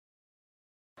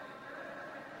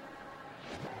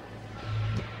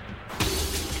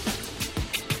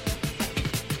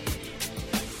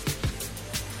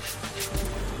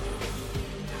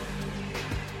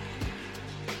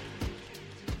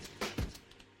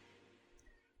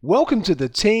Welcome to the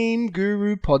Team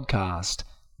Guru podcast.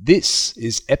 This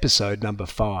is episode number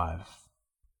 5.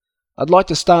 I'd like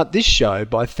to start this show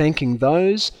by thanking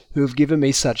those who have given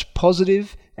me such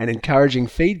positive and encouraging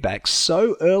feedback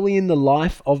so early in the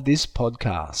life of this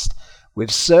podcast.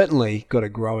 We've certainly got a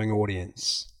growing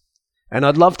audience. And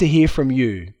I'd love to hear from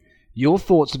you, your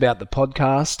thoughts about the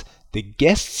podcast, the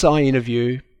guests I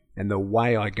interview, and the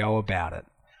way I go about it.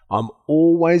 I'm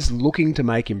always looking to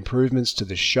make improvements to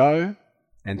the show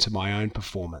and to my own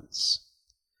performance.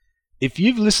 If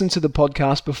you've listened to the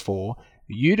podcast before,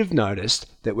 you'd have noticed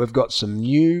that we've got some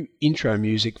new intro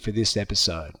music for this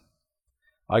episode.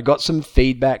 I got some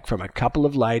feedback from a couple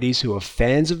of ladies who are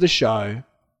fans of the show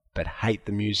but hate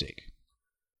the music.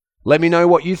 Let me know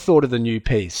what you thought of the new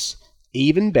piece.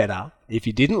 Even better, if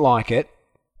you didn't like it,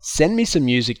 send me some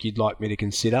music you'd like me to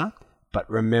consider, but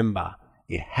remember,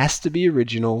 it has to be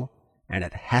original and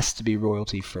it has to be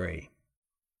royalty free.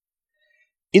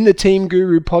 In the Team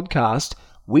Guru podcast,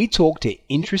 we talk to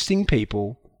interesting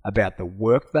people about the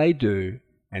work they do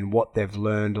and what they've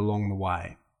learned along the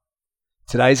way.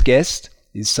 Today's guest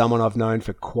is someone I've known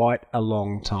for quite a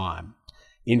long time.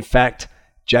 In fact,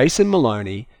 Jason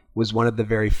Maloney was one of the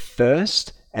very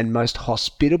first and most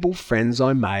hospitable friends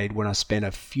I made when I spent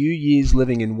a few years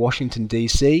living in Washington,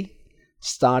 D.C.,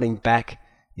 starting back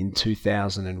in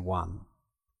 2001.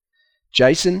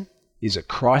 Jason is a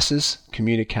crisis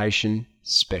communication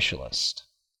specialist.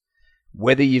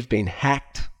 Whether you've been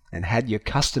hacked and had your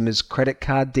customers' credit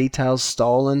card details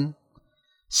stolen,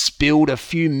 spilled a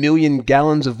few million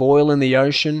gallons of oil in the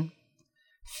ocean,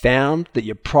 found that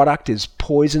your product is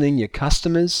poisoning your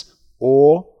customers,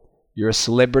 or you're a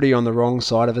celebrity on the wrong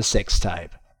side of a sex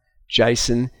tape,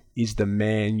 Jason is the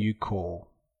man you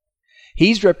call.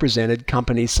 He's represented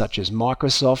companies such as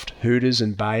Microsoft, Hooters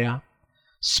and Bayer,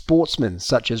 sportsmen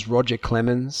such as Roger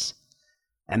Clemens,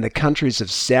 and the countries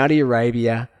of Saudi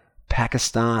Arabia,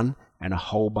 Pakistan, and a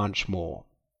whole bunch more.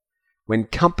 When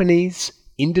companies,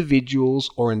 individuals,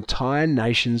 or entire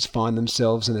nations find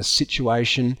themselves in a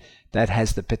situation that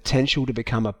has the potential to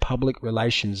become a public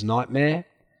relations nightmare,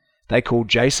 they call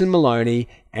Jason Maloney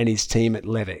and his team at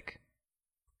Levick.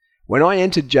 When I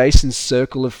entered Jason's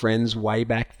circle of friends way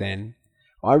back then,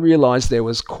 I realized there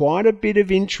was quite a bit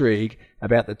of intrigue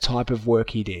about the type of work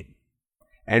he did.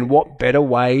 And what better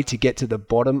way to get to the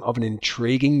bottom of an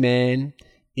intriguing man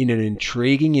in an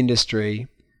intriguing industry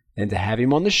than to have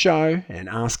him on the show and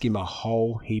ask him a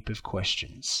whole heap of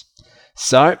questions.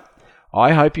 So,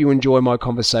 I hope you enjoy my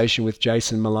conversation with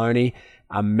Jason Maloney,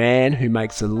 a man who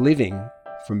makes a living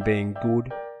from being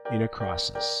good in a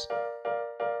crisis.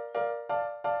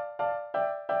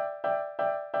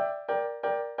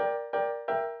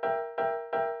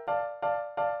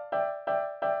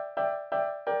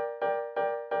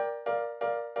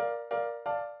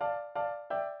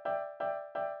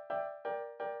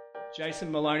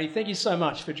 Jason Maloney, thank you so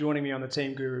much for joining me on the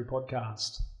Team Guru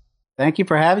podcast. Thank you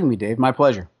for having me, Dave. My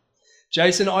pleasure.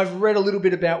 Jason, I've read a little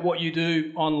bit about what you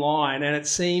do online, and it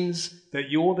seems that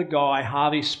you're the guy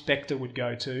Harvey Specter would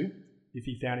go to if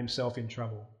he found himself in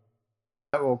trouble.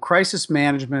 Well, crisis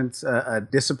management's a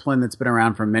discipline that's been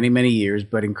around for many, many years,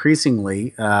 but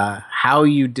increasingly, how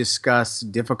you discuss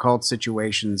difficult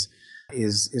situations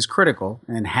is critical,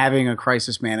 and having a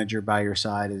crisis manager by your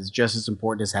side is just as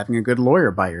important as having a good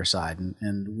lawyer by your side.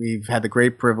 And we've had the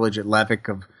great privilege at Levick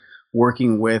of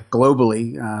working with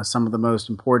globally some of the most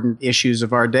important issues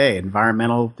of our day: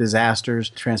 environmental disasters,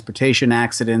 transportation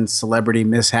accidents, celebrity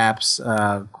mishaps,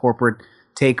 corporate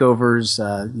takeovers.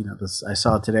 I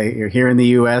saw today here in the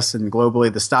U.S. and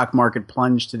globally, the stock market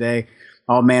plunged today.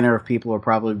 All manner of people will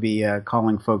probably be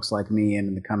calling folks like me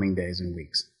in the coming days and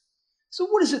weeks. So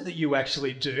what is it that you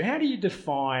actually do? How do you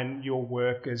define your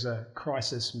work as a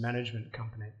crisis management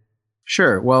company?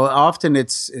 Sure. Well, often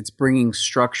it's bringing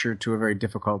structure to a very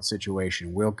difficult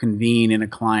situation. We'll convene in a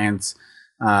client's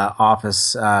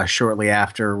office shortly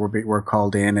after we're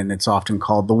called in, and it's often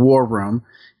called the war room.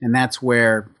 And that's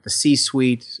where the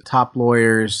C-suite, top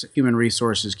lawyers, human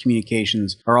resources,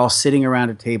 communications are all sitting around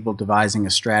a table devising a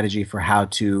strategy for how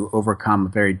to overcome a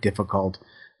very difficult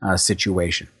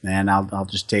situation. And I'll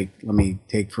just let me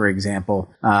take, for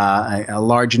example, a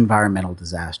large environmental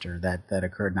disaster that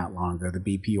occurred not long ago, the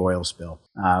BP oil spill.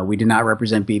 We did not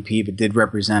represent BP, but did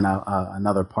represent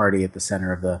another party at the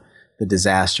center of the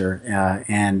disaster.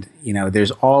 And there's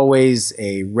always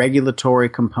a regulatory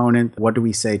component. What do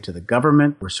we say to the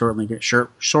government? We're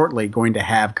shortly going to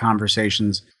have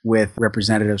conversations with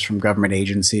representatives from government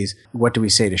agencies. What do we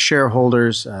say to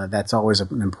shareholders? That's always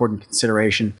an important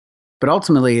consideration. But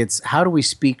ultimately, it's how do we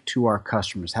speak to our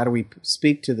customers? How do we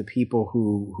speak to the people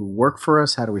who work for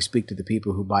us? How do we speak to the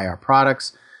people who buy our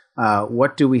products?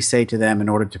 What do we say to them in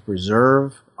order to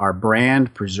preserve our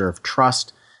brand, preserve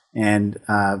trust, and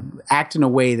act in a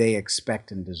way they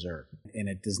expect and deserve? And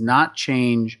it does not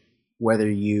change whether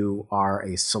you are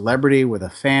a celebrity with a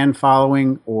fan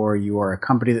following or you are a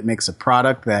company that makes a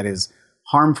product that is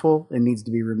harmful and needs to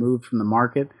be removed from the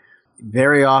market.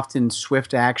 Very often,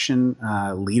 swift action,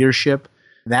 leadership,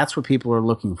 that's what people are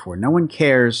looking for. No one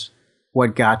cares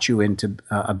what got you into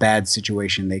a bad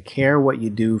situation. They care what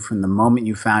you do from the moment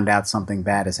you found out something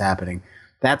bad is happening.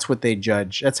 That's what they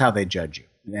judge. That's how they judge you.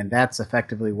 And that's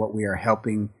effectively what we are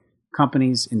helping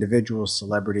companies, individuals,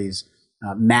 celebrities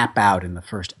map out in the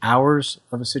first hours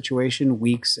of a situation,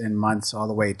 weeks and months, all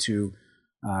the way to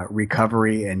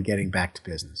recovery and getting back to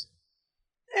business.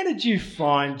 How did you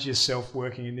find yourself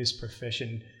working in this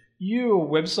profession? Your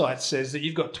website says that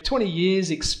you've got 20 years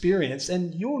experience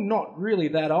and you're not really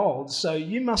that old, so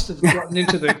you must have gotten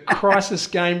into the crisis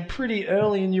game pretty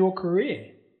early in your career.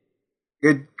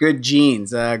 Good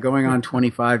genes. Going on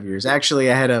 25 years.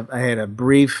 Actually, I had a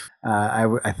brief.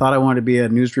 I thought I wanted to be a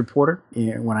news reporter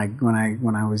when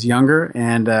I was younger,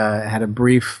 and had a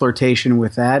brief flirtation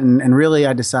with that. And really,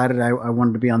 I decided I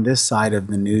wanted to be on this side of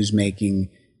the news making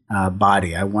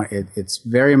body. It's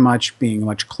very much being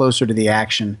much closer to the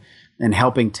action and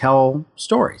helping tell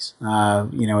stories.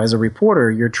 As a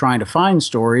reporter, you're trying to find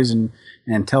stories and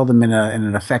tell them in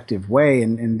an effective way.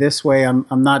 And in this way, I'm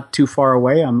not too far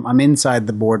away. I'm inside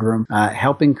the boardroom,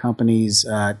 helping companies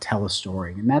tell a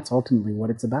story, and that's ultimately what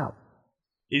it's about.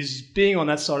 Is being on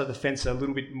that side of the fence a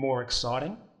little bit more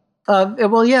exciting?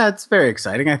 Well, yeah, it's very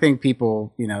exciting. I think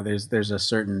people, there's a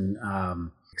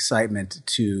certain excitement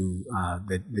to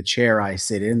the chair I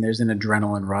sit in. There's an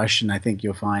adrenaline rush, and I think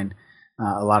you'll find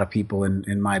a lot of people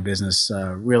in my business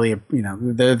really,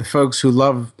 they're the folks who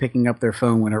love picking up their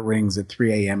phone when it rings at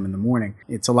 3 a.m. in the morning.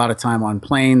 It's a lot of time on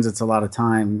planes. It's a lot of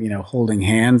time, holding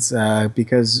hands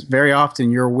because very often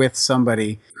you're with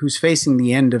somebody who's facing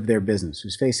the end of their business,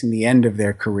 who's facing the end of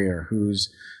their career,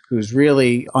 who's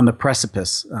really on the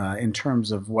precipice in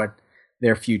terms of what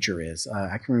their future is.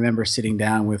 I can remember sitting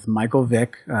down with Michael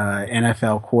Vick,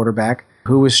 NFL quarterback,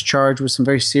 who was charged with some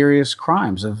very serious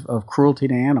crimes of cruelty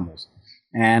to animals.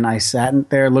 And I sat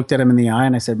there, looked at him in the eye,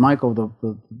 and I said, Michael,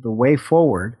 the way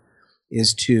forward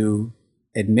is to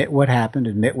admit what happened,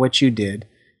 admit what you did,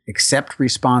 accept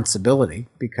responsibility,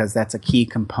 because that's a key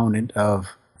component of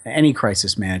any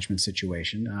crisis management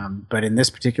situation. But in this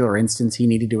particular instance, he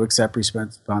needed to accept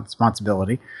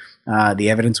responsibility. The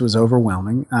evidence was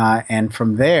overwhelming. And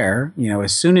from there,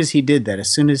 as soon as he did that, as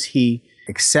soon as he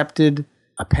accepted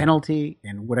a penalty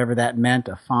and whatever that meant,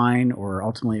 a fine, or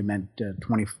ultimately it meant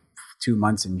 22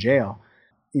 months in jail,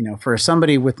 for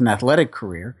somebody with an athletic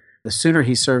career, the sooner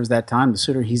he serves that time, the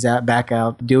sooner he's back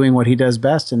out doing what he does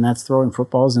best, and that's throwing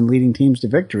footballs and leading teams to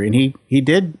victory. And he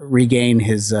did regain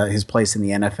his place in the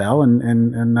NFL,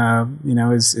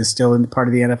 and is still in part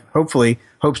of the NFL. Hopefully,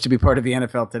 hopes to be part of the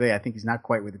NFL today. I think he's not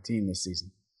quite with the team this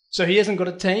season. So he hasn't got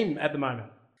a team at the moment.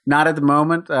 Not at the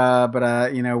moment, but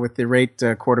with the rate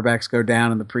quarterbacks go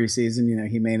down in the preseason,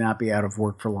 he may not be out of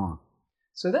work for long.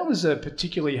 So that was a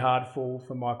particularly hard fall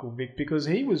for Michael Vick because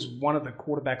he was one of the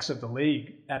quarterbacks of the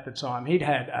league at the time. He'd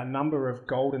had a number of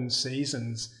golden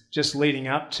seasons just leading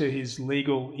up to his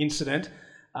legal incident,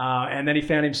 and then he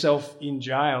found himself in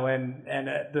jail and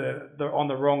on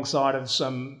the wrong side of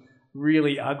some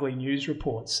really ugly news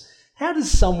reports. How does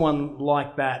someone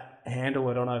like that handle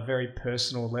it on a very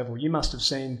personal level? You must have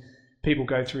seen people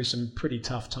go through some pretty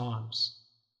tough times.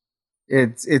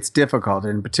 It's difficult,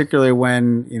 and particularly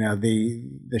when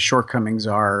the shortcomings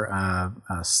are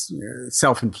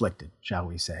self-inflicted, shall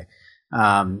we say,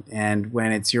 and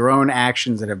when it's your own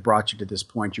actions that have brought you to this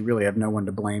point, you really have no one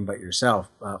to blame but yourself.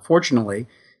 Fortunately,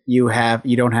 you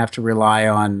don't have to rely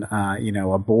on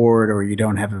a board, or you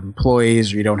don't have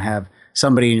employees, or you don't have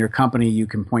somebody in your company you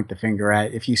can point the finger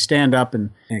at. If you stand up and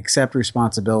accept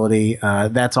responsibility,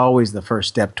 that's always the first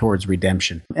step towards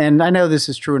redemption. And I know this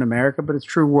is true in America, but it's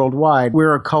true worldwide.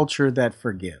 We're a culture that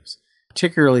forgives,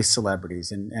 particularly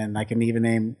celebrities. And I can even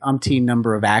name umpteen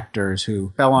number of actors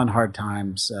who fell on hard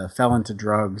times, fell into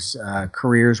drugs,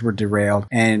 careers were derailed.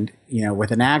 And,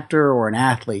 with an actor or an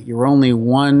athlete, you're only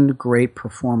one great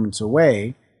performance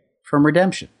away from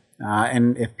redemption.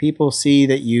 And if people see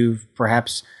that you've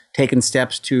perhaps taken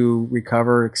steps to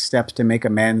recover, steps to make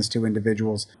amends to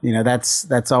individuals,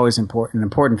 that's always an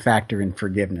important factor in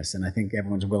forgiveness. And I think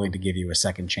everyone's willing to give you a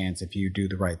second chance if you do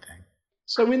the right thing.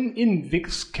 So in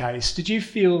Vick's case, did you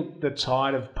feel the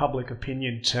tide of public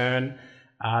opinion turn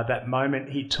that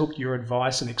moment he took your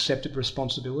advice and accepted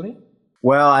responsibility?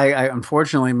 Well, I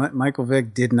unfortunately, Michael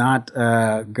Vick did not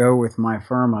go with my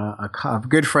firm. A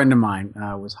good friend of mine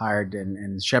was hired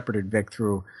and shepherded Vick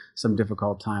through some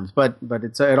difficult times, but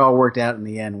it all worked out in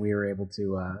the end. We were able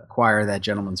to acquire that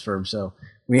gentleman's firm, so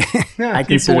we I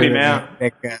consider him out.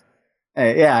 Vick,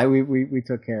 yeah, we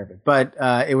took care of it, but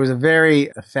it was a very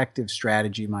effective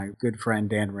strategy. My good friend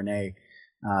Dan Renee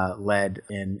led,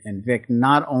 and Vick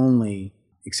not only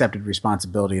accepted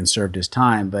responsibility and served his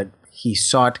time, but he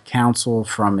sought counsel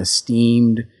from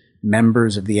esteemed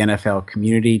members of the NFL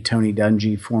community. Tony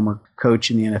Dungy, former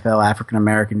coach in the NFL, African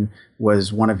American,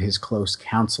 was one of his close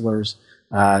counselors.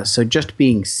 So just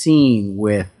being seen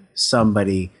with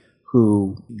somebody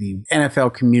who the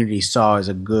NFL community saw as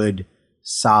a good,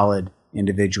 solid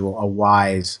individual, a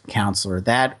wise counselor,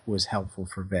 that was helpful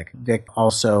for Vick. Vick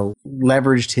also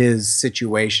leveraged his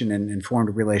situation and formed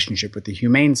a relationship with the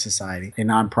Humane Society, a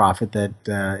nonprofit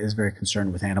that is very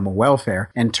concerned with animal welfare,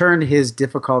 and turned his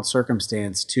difficult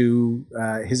circumstance to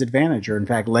his advantage, or in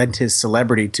fact led his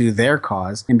celebrity to their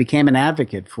cause and became an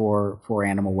advocate for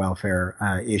animal welfare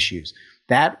issues.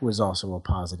 That was also a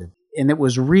positive. And it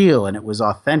was real and it was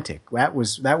authentic. That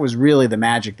was really the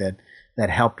magic that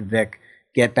helped Vick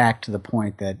get back to the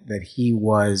point that he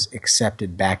was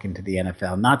accepted back into the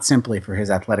NFL, not simply for his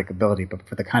athletic ability, but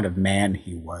for the kind of man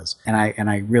he was. And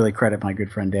I really credit my good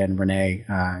friend Dan Renee,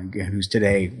 who's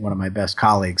today one of my best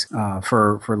colleagues,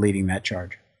 for leading that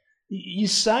charge. You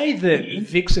say that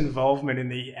Vick's involvement in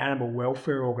the animal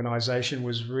welfare organisation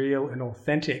was real and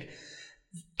authentic.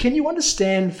 Can you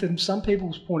understand, from some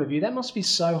people's point of view, that must be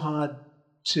so hard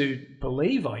to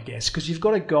believe, I guess, because you've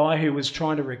got a guy who was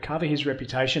trying to recover his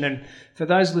reputation. And for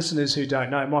those listeners who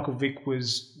don't know, Michael Vick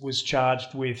was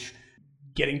charged with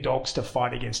getting dogs to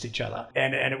fight against each other.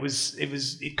 And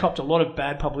it copped a lot of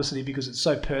bad publicity because it's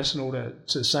so personal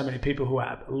to so many people who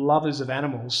are lovers of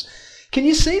animals. Can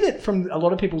you see that from a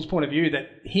lot of people's point of view, that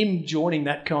him joining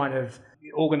that kind of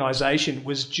organisation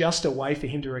was just a way for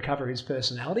him to recover his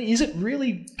personality? Is it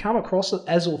really come across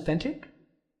as authentic?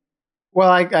 Well,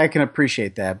 I can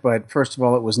appreciate that, but first of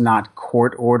all, it was not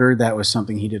court ordered. That was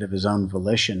something he did of his own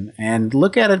volition. And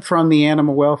look at it from the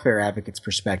animal welfare advocate's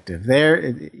perspective.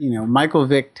 Michael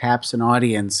Vick taps an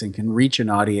audience and can reach an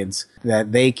audience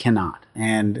that they cannot.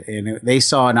 And they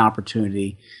saw an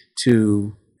opportunity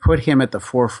to put him at the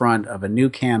forefront of a new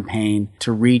campaign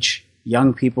to reach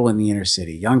young people in the inner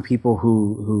city, young people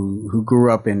who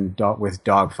grew up with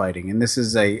dog fighting. And this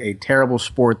is a terrible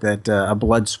sport, a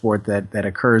blood sport that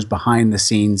occurs behind the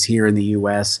scenes here in the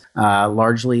U.S.,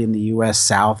 largely in the U.S.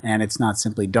 South. And it's not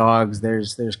simply dogs.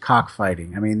 There's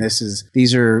cockfighting. I mean,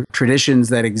 these are traditions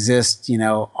that exist,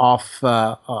 off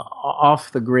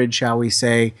the grid, shall we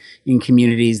say, in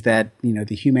communities that,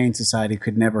 the Humane Society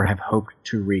could never have hoped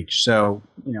to reach. So,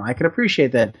 I can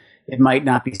appreciate that it might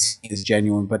not be seen as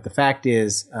genuine, but the fact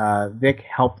is, Vick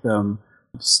helped them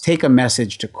take a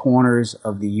message to corners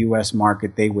of the U.S.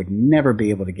 market they would never be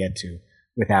able to get to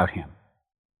without him.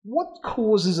 What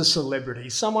causes a celebrity,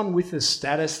 someone with the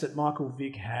status that Michael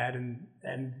Vick had and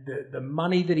the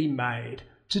money that he made,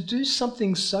 to do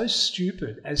something so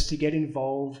stupid as to get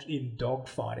involved in dog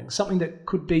fighting, something that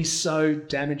could be so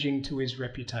damaging to his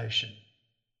reputation?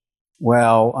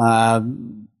 Well,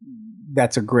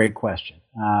 that's a great question.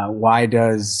 Why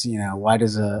does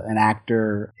an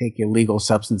actor take illegal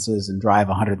substances and drive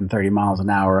 130 miles an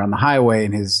hour on the highway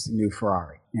in his new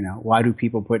Ferrari? Why do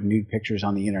people put nude pictures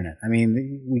on the internet? I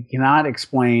mean, we cannot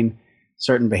explain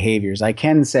certain behaviors. I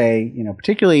can say,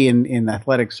 particularly in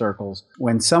athletic circles,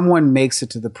 when someone makes it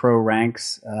to the pro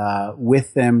ranks,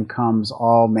 with them comes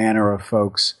all manner of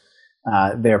folks,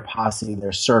 their posse,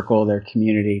 their circle, their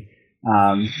community.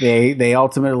 They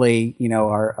ultimately,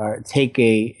 take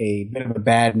a bit of a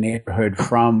bad neighborhood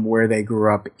from where they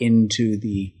grew up into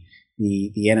the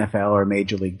NFL or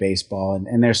Major League Baseball,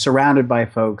 and they're surrounded by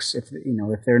folks. If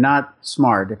they're not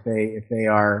smart, if they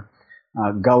are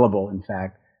gullible, in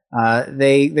fact,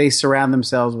 they surround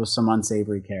themselves with some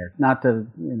unsavory character. Not to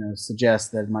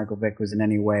suggest that Michael Vick was in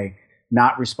any way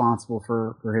not responsible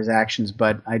for his actions,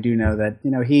 but I do know that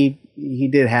he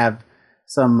did have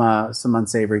some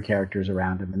unsavory characters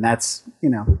around him, and that's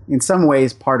in some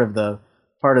ways part of the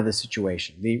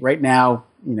situation. Right now,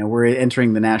 we're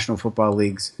entering the National Football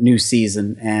League's new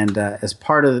season, and as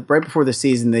part of right before the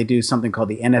season, they do something called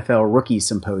the NFL Rookie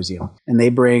Symposium, and they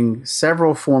bring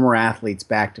several former athletes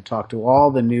back to talk to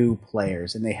all the new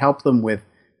players, and they help them with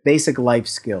basic life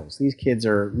skills. These kids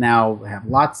some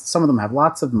of them have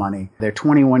lots of money. They're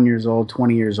 21 years old,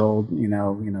 20 years old,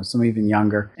 some even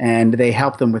younger. And they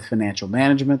help them with financial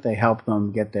management. They help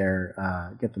them get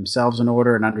themselves in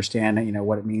order and understand,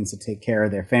 what it means to take care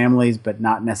of their families, but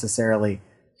not necessarily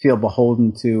feel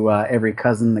beholden to every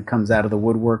cousin that comes out of the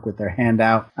woodwork with their hand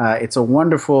out. It's a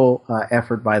wonderful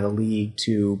effort by the league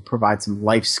to provide some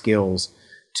life skills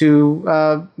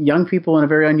to young people in a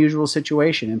very unusual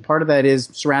situation. And part of that is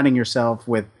surrounding yourself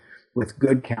with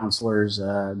good counselors,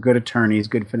 good attorneys,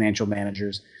 good financial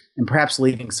managers, and perhaps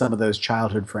leaving some of those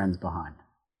childhood friends behind.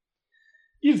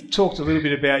 You've talked a little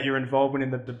bit about your involvement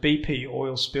in the BP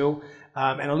oil spill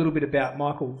and a little bit about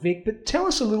Michael Vick, but tell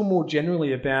us a little more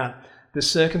generally about the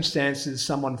circumstances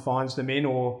someone finds them in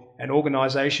or an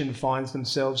organisation finds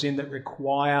themselves in that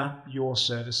require your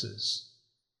services.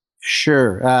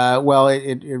 Sure. Well,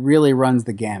 it really runs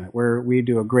the gamut. We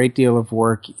do a great deal of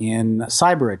work in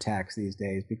cyber attacks these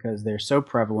days because they're so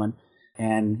prevalent.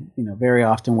 And very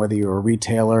often, whether you're a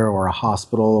retailer or a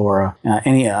hospital or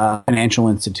any financial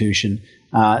institution,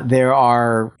 there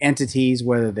are entities,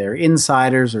 whether they're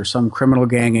insiders or some criminal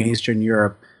gang in Eastern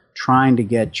Europe, trying to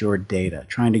get your data,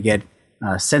 trying to get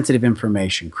sensitive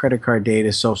information, credit card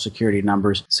data, social security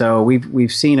numbers. So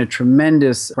we've seen a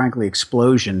tremendous, frankly,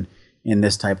 explosion in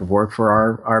this type of work for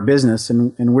our business,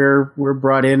 and we're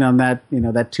brought in on that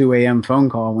that 2 a.m. phone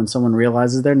call when someone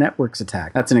realizes their network's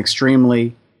attacked. That's an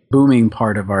extremely booming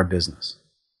part of our business.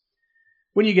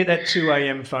 When you get that 2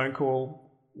 a.m. phone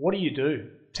call, what do?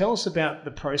 Tell us about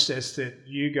the process that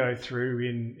you go through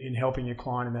in helping your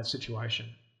client in that situation.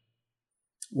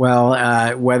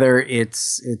 Well, whether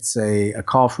it's a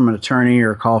call from an attorney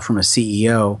or a call from a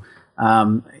CEO,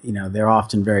 they're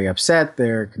often very upset.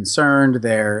 They're concerned.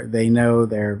 They know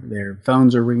their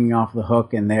phones are ringing off the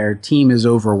hook, and their team is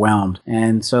overwhelmed.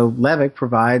 And so Levick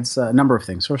provides a number of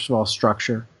things. First of all,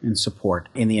 structure and support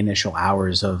in the initial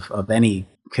hours of any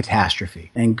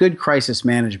catastrophe. And good crisis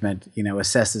management,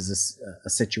 assesses a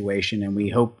situation, and we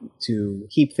hope to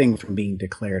keep things from being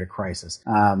declared a crisis.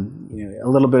 A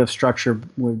little bit of structure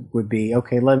would be,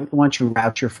 okay, why don't you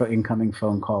route your incoming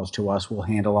phone calls to us? We'll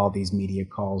handle all these media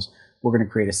calls. We're going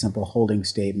to create a simple holding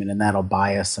statement, and that'll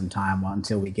buy us some time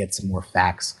until we get some more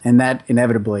facts. And that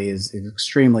inevitably is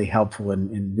extremely helpful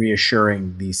in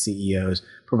reassuring these CEOs,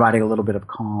 providing a little bit of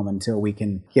calm until we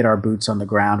can get our boots on the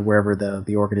ground wherever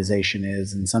the organization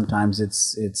is. And sometimes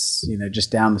it's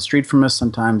just down the street from us.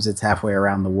 Sometimes it's halfway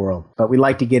around the world. But we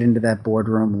like to get into that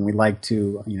boardroom, and we like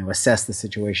to assess the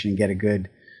situation and get a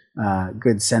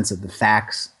good sense of the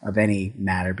facts of any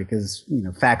matter, because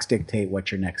facts dictate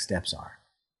what your next steps are.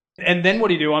 And then what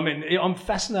do you do? I mean, I'm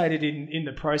fascinated in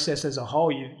the process as a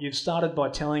whole. You've started by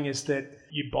telling us that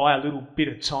you buy a little bit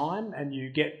of time and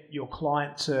you get your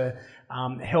client to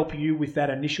help you with that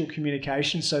initial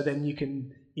communication, so then you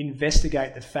can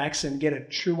investigate the facts and get a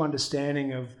true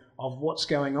understanding of what's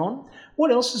going on.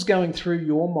 What else is going through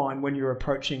your mind when you're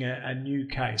approaching a new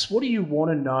case? What do you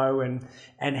want to know,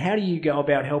 and how do you go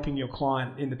about helping your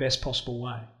client in the best possible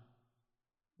way?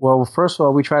 Well, first of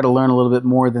all, we try to learn a little bit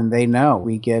more than they know.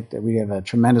 We have a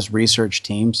tremendous research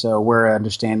team, so we're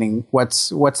understanding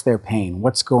what's their pain,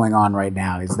 what's going on right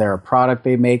now. Is there a product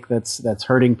they make that's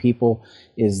hurting people?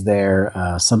 Is there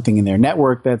something in their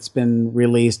network that's been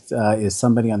released? Is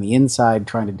somebody on the inside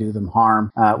trying to do them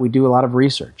harm? We do a lot of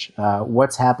research.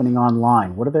 What's happening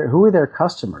online? Who are their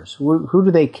customers? Who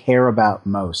do they care about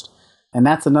most? And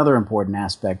that's another important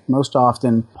aspect. Most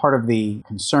often, part of the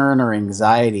concern or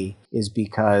anxiety is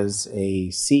because a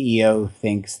CEO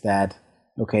thinks that,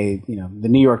 okay, the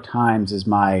New York Times is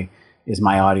my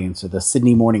audience, or the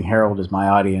Sydney Morning Herald is my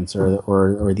audience,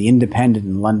 or the Independent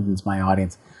in London is my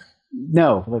audience.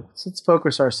 No, let's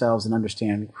focus ourselves and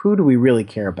understand, who do we really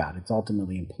care about? It's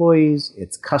ultimately employees,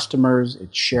 it's customers,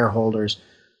 it's shareholders,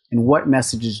 and what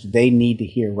messages do they need to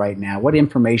hear right now? What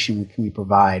information can we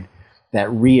provide that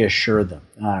reassure them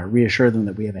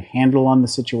that we have a handle on the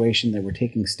situation, that we're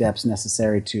taking steps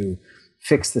necessary to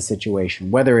fix the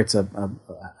situation, whether it's an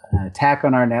attack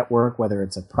on our network, whether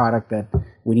it's a product that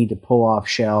we need to pull off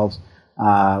shelves,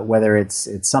 whether it's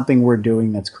something we're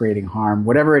doing that's creating harm.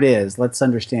 Whatever it is, let's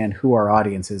understand who our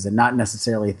audience is and not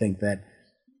necessarily think that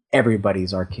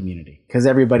everybody's our community, because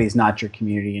everybody's not your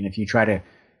community. And if you try to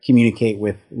communicate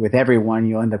with everyone,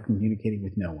 you'll end up communicating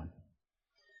with no one.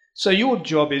 So your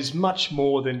job is much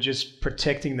more than just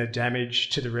protecting the damage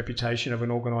to the reputation of an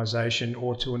organisation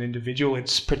or to an individual.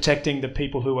 It's protecting the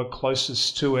people who are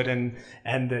closest to it and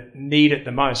that need it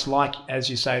the most, like, as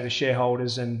you say, the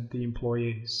shareholders and the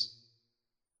employees.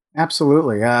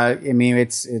 Absolutely.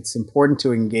 It's important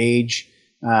to engage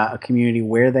a community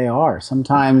where they are.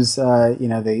 Sometimes,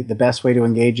 the best way to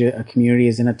engage a community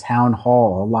is in a town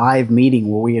hall, a live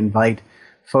meeting where we invite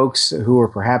folks who are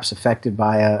perhaps affected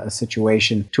by a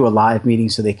situation to a live meeting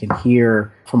so they can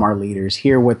hear from our leaders,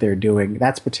 hear what they're doing.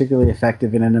 That's particularly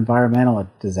effective in an environmental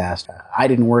disaster. I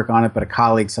didn't work on it, but a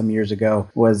colleague some years ago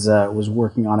was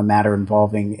working on a matter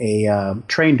involving a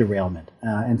train derailment,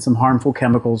 and some harmful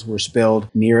chemicals were spilled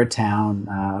near a town,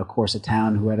 of course, a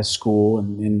town who had a school,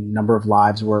 and a number of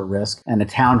lives were at risk. And a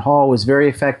town hall was very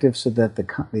effective so that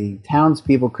the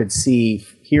townspeople could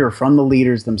hear from the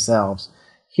leaders themselves,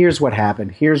 here's what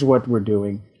happened, here's what we're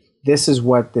doing, this is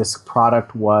what this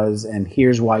product was, and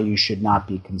here's why you should not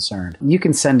be concerned. You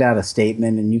can send out a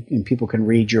statement and people can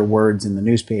read your words in the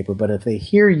newspaper, but if they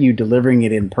hear you delivering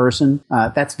it in person,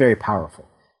 that's very powerful.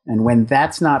 And when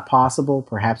that's not possible,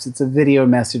 perhaps it's a video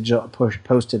message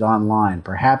posted online,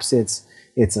 perhaps it's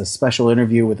a special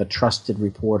interview with a trusted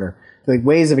reporter. The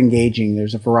ways of engaging,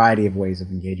 there's a variety of ways of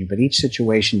engaging, but each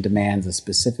situation demands a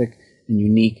specific and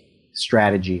unique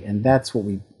strategy, and that's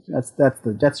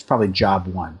probably job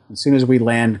one. As soon as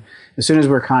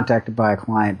we're contacted by a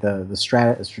client,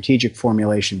 the strategic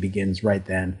formulation begins right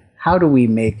then. How do we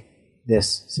make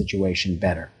this situation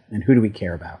better, and who do we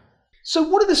care about? So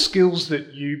what are the skills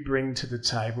that you bring to the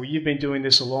table? You've been doing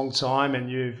this a long time,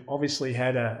 and you've obviously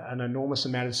had an enormous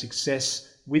amount of success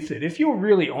with it. If you're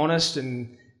really honest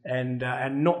and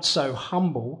not so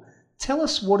humble, tell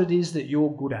us what it is that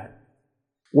you're good at.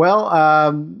 Well,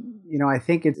 I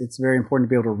think it's very important to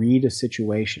be able to read a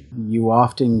situation. You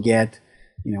often get,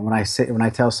 when I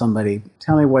tell somebody,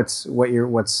 tell me what's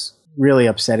really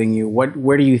upsetting you,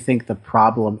 where do you think the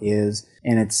problem is,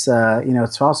 and it's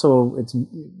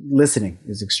listening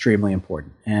is extremely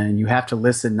important, and you have to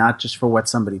listen not just for what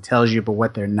somebody tells you, but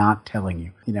what they're not telling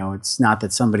you. It's not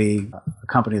that a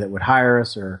company that would hire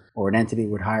us or an entity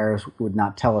would hire us would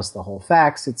not tell us the whole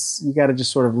facts. You got to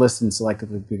just sort of listen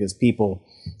selectively, because people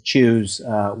choose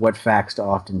what facts to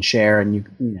often share, and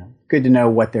good to know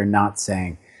what they're not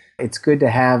saying. It's good to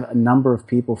have a number of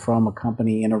people from a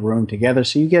company in a room together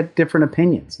so you get different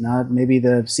opinions. Not maybe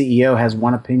the CEO has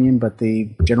one opinion, but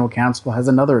the general counsel has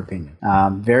another opinion.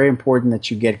 Very important that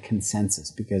you get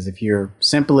consensus, because if you're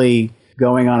simply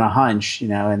going on a hunch,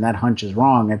 and that hunch is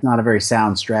wrong, it's not a very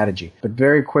sound strategy. But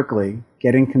very quickly,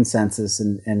 getting consensus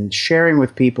and sharing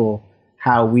with people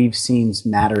how we've seen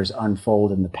matters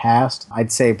unfold in the past.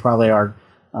 I'd say probably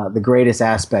the greatest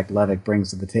aspect Levick brings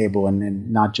to the table,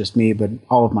 and not just me, but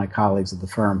all of my colleagues at the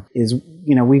firm, is,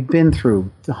 we've been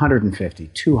through 150,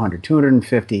 200,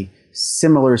 250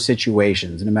 similar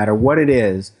situations. No matter what it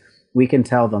is, we can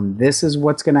tell them, this is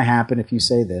what's going to happen if you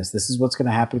say this is what's going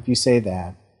to happen if you say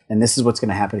that, and this is what's going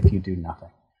to happen if you do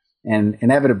nothing. And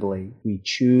inevitably, we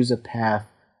choose a path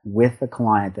with a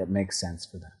client that makes sense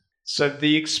for them. So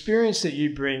the experience that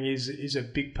you bring is a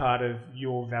big part of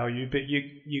your value, but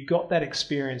you got that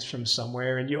experience from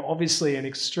somewhere, and you're obviously an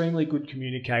extremely good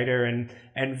communicator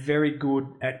and very good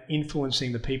at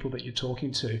influencing the people that you're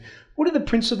talking to. What are the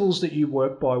principles that you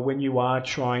work by when you are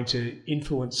trying to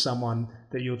influence someone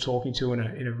that you're talking to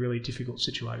in a really difficult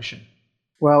situation?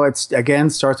 Well,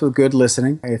 starts with good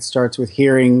listening. It starts with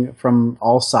hearing from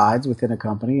all sides within a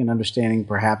company and understanding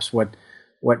perhaps what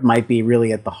might be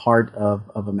really at the heart of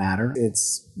a matter.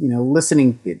 It's,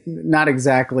 listening, not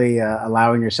exactly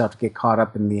allowing yourself to get caught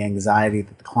up in the anxiety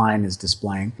that the client is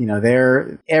displaying.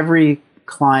 Every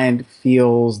client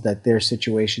feels that their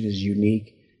situation is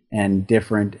unique and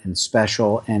different and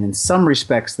special, and in some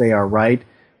respects they are right,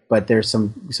 but there's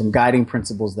some guiding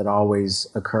principles that always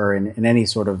occur in any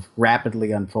sort of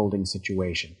rapidly unfolding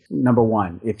situation. Number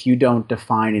one, if you don't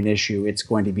define an issue, it's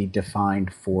going to be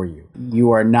defined for you.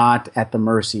 You are not at the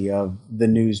mercy of the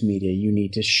news media. You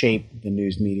need to shape the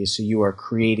news media, so you are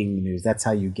creating the news. That's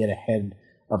how you get ahead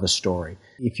of a story.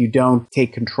 If you don't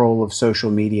take control of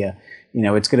social media,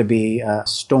 it's going to be a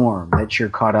storm that you're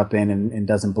caught up in and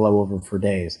doesn't blow over for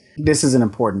days. This is an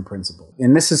important principle.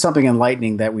 And this is something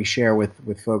enlightening that we share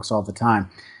with folks all the time.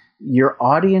 Your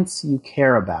audience you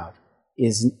care about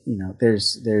is,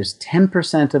 there's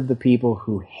 10% of the people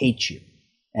who hate you,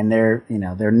 and they're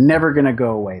never going to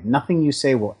go away. Nothing you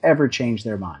say will ever change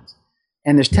their minds.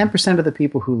 And there's 10% of the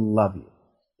people who love you.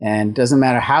 And it doesn't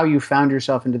matter how you found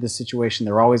yourself into this situation,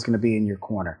 they're always going to be in your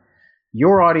corner.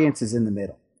 Your audience is in the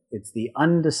middle. It's the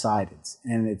undecideds.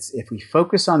 And if we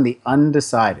focus on the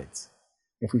undecideds,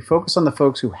 if we focus on the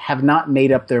folks who have not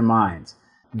made up their minds,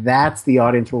 that's the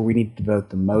audience where we need to devote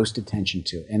the most attention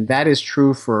to. And that is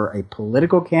true for a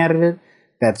political candidate.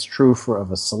 That's true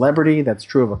of a celebrity. That's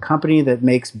true of a company that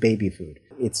makes baby food.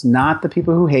 It's not the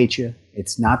people who hate you.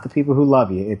 It's not the people who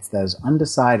love you. It's those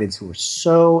undecideds who are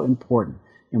so important.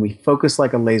 And we focus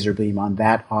like a laser beam on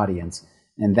that audience.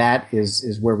 And that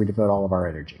is where we devote all of our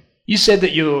energy. You said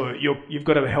that you've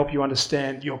got to help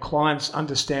your clients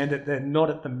understand that they're not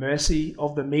at the mercy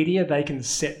of the media. They can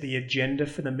set the agenda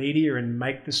for the media and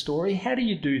make the story. How do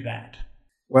you do that?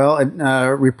 Well,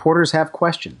 reporters have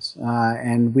questions,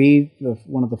 and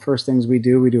one of the first things we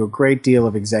do a great deal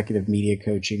of executive media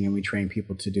coaching, and we train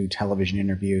people to do television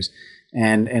interviews.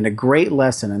 And a great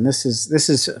lesson, and this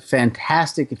is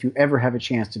fantastic if you ever have a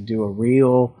chance to do a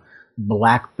real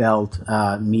black belt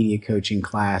media coaching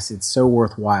class. It's so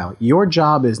worthwhile. Your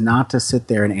job is not to sit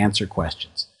there and answer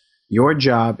questions. Your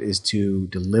job is to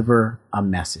deliver a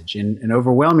message, and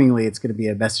overwhelmingly, it's going to be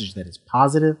a message that is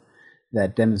positive,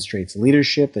 that demonstrates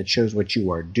leadership, that shows what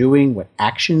you are doing, what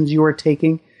actions you are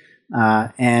taking.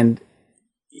 And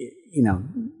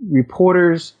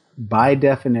reporters, by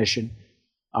definition,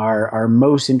 are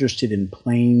most interested in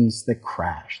planes that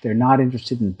crash. They're not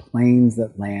interested in planes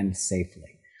that land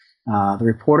safely. The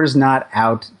reporter's not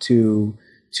out to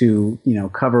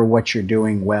cover what you're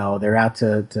doing well. They're out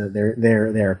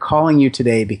they're calling you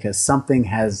today because something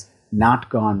has not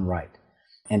gone right.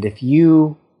 And if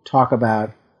you talk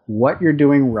about what you're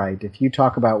doing right, if you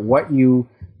talk about what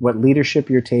leadership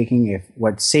you're taking,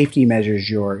 what safety measures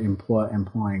you're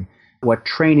employing, what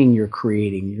training you're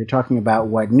creating, you're talking about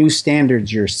what new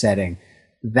standards you're setting,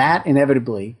 that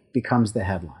inevitably becomes the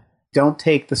headline. Don't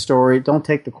take the story, don't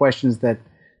take the questions that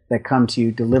come to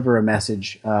you, deliver a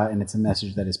message, and it's a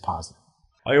message that is positive.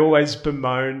 I always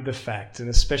bemoan the fact, and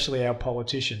especially our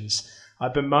politicians, I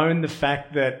bemoan the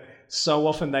fact that so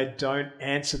often they don't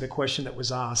answer the question that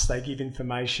was asked. They give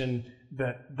information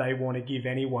that they want to give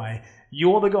anyway.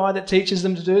 You're the guy that teaches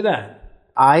them to do that.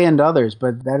 I and others,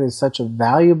 but that is such a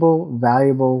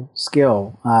valuable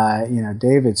skill.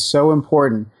 Dave, it's so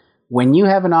important when you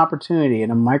have an opportunity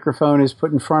and a microphone is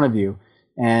put in front of you,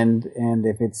 and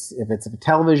if it's a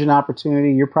television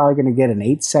opportunity, you're probably going to get an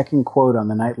 8-second quote on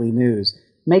the nightly news.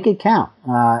 Make it count.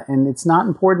 And it's not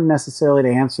important necessarily to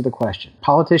answer the question.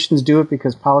 Politicians do it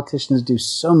because politicians do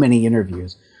so many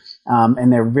interviews,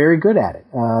 and they're very good at it.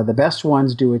 The best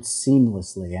ones do it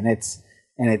seamlessly, and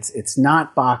it's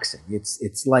not boxing.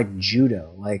 It's like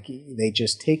judo. Like they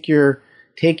just take your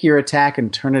attack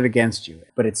and turn it against you.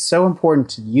 But it's so important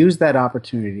to use that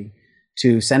opportunity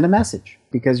to send a message,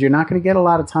 because you're not going to get a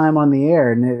lot of time on the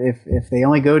air. And if they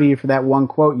only go to you for that one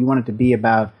quote, you want it to be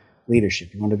about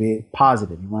leadership. You want it to be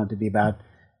positive. You want it to be about,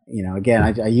 again,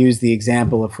 I use the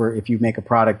example of if you make a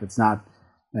product that's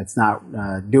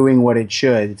not doing what it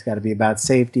should, it's got to be about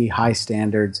safety, high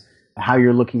standards, how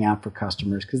you're looking out for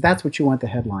customers, because that's what you want the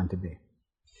headline to be.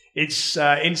 It's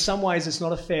in some ways it's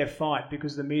not a fair fight,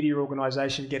 because the media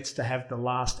organization gets to have the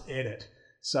last edit.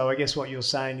 So I guess what you're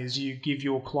saying is you give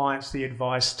your clients the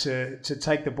advice to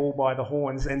take the bull by the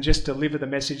horns and just deliver the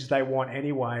message they want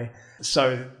anyway,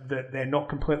 so that they're not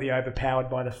completely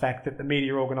overpowered by the fact that the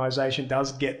media organization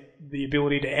does get the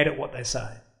ability to edit what they say.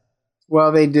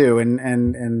 Well, they do,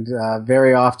 and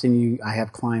very often I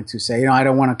have clients who say, I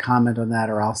don't want to comment on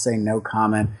that, or I'll say no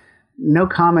comment. No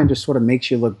comment just sort of makes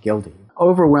you look guilty.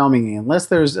 Overwhelmingly,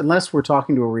 unless we're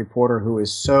talking to a reporter who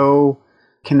is so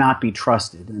cannot be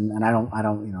trusted, and I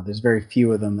don't there's very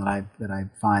few of them that I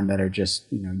find that are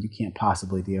just you can't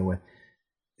possibly deal with.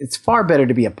 It's far better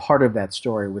to be a part of that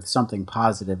story with something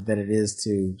positive than it is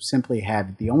to simply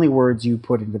have the only words you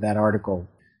put into that article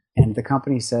and the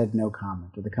company said no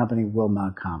comment, or the company will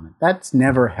not comment. That's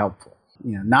never helpful.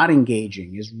 Not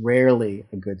engaging is rarely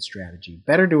a good strategy.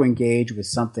 Better to engage with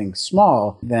something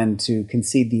small than to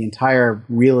concede the entire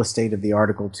real estate of the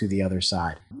article to the other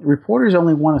side. Reporters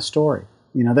only want a story.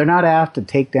 They're not out to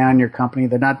take down your company.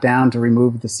 They're not down to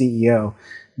remove the CEO.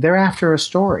 They're after a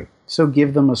story. So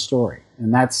give them a story.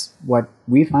 And that's what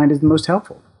we find is the most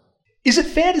helpful. Is it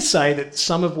fair to say that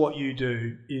some of what you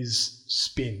do is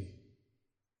spin?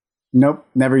 Nope.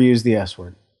 Never use the S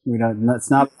word. We don't. It's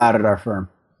not allowed at our firm.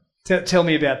 Tell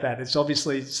me about that. It's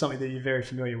obviously something that you're very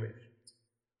familiar with.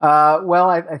 Well,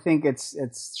 I think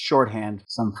it's shorthand.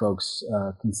 Some folks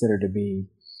consider to be,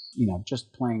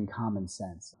 just plain common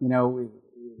sense.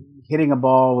 Hitting a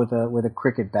ball with a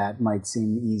cricket bat might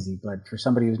seem easy, but for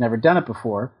somebody who's never done it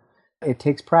before, it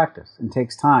takes practice and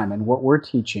takes time. And what we're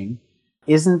teaching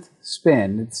isn't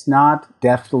spin. It's not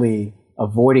deftly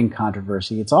avoiding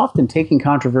controversy. It's often taking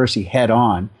controversy head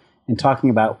on and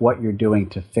talking about what you're doing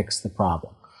to fix the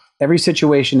problem. Every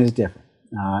situation is different.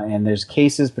 And there's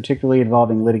cases, particularly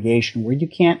involving litigation, where you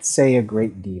can't say a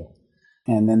great deal.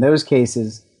 And in those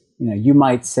cases, you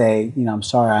might say, I'm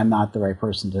sorry, I'm not the right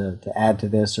person to add to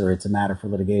this, or it's a matter for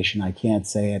litigation. I can't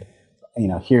say it.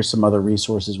 Here's some other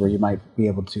resources where you might be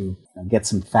able to get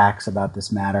some facts about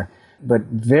this matter. But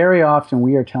very often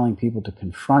we are telling people to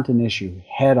confront an issue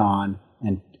head on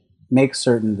and make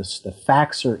certain the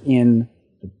facts are in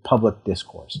the public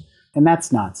discourse. And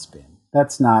that's not spin.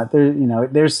 That's not there.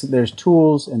 There's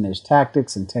tools and there's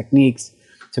tactics and techniques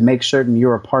to make certain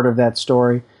you're a part of that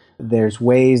story. There's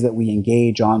ways that we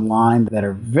engage online that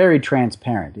are very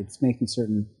transparent. It's making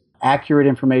certain accurate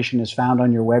information is found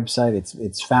on your website.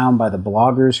 It's found by the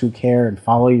bloggers who care and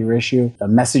follow your issue. A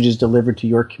message is delivered to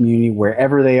your community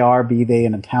wherever they are, be they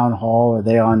in a town hall or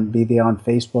be they on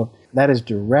Facebook. That is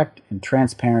direct and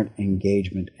transparent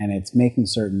engagement, and it's making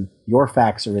certain your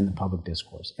facts are in the public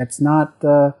discourse. It's not,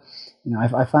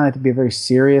 I find it to be a very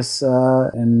serious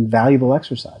and valuable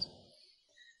exercise.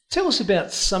 Tell us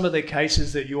about some of the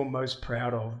cases that you're most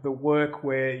proud of, the work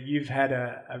where you've had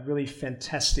a really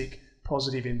fantastic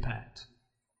positive impact.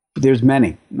 There's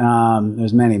many.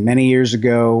 Many years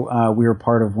ago, we were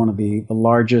part of one of the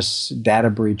largest data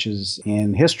breaches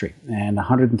in history, and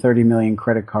 130 million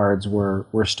credit cards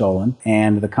were stolen.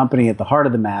 And the company at the heart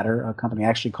of the matter, a company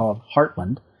actually called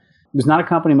Heartland, was not a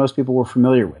company most people were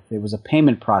familiar with. It was a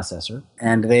payment processor,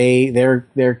 and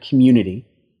their community,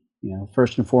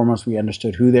 first and foremost, we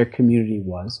understood who their community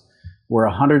was, were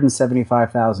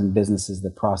 175,000 businesses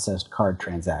that processed card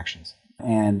transactions.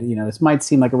 And this might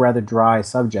seem like a rather dry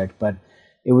subject, but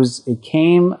it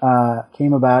came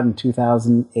about in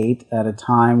 2008 at a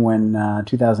time when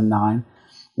 2009,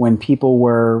 when people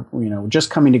were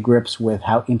just coming to grips with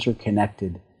how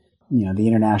interconnected the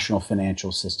international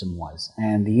financial system was,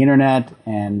 and the internet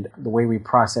and the way we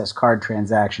process card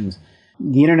transactions.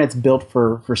 The internet's built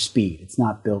for speed. It's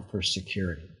not built for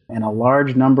security. And a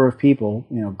large number of people,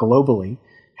 globally,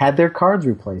 had their cards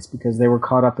replaced because they were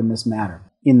caught up in this matter.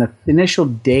 In the initial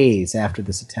days after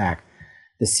this attack,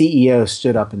 the CEO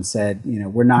stood up and said,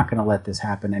 we're not going to let this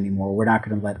happen anymore. We're not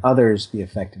going to let others be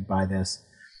affected by this.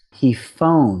 He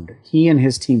and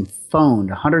his team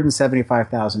phoned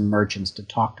 175,000 merchants to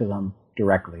talk to them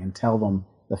directly and tell them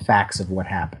the facts of what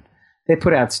happened. They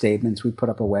put out statements. We put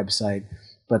up a website,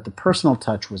 but the personal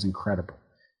touch was incredible.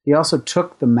 He also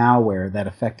took the malware that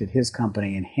affected his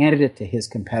company and handed it to his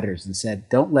competitors and said,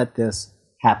 don't let this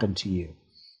happen to you.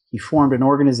 He formed an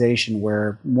organization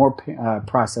where more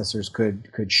processors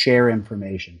could share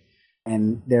information,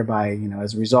 and thereby,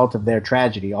 as a result of their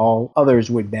tragedy, all others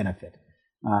would benefit.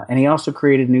 And he also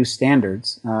created new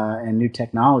standards and new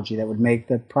technology that would make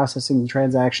the processing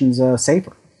transactions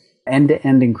safer.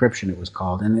 End-to-end encryption, it was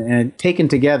called. And taken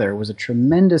together, it was a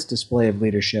tremendous display of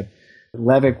leadership.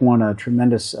 Levick won a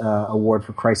tremendous award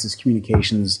for Crisis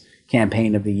Communications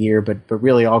Campaign of the Year, but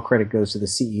really all credit goes to the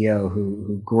CEO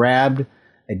who grabbed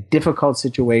a difficult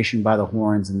situation by the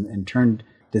horns and turned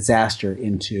disaster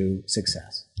into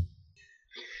success.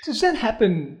 Does that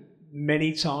happen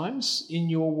many times in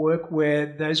your work where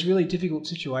those really difficult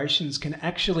situations can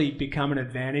actually become an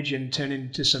advantage and turn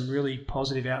into some really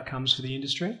positive outcomes for the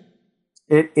industry?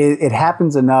 It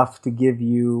happens enough to give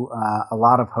you a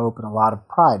lot of hope and a lot of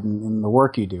pride in the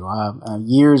work you do.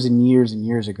 Years and years and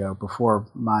years ago, before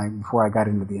I got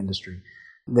into the industry,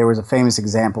 there was a famous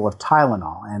example of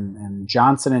Tylenol, and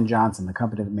Johnson & Johnson, the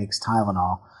company that makes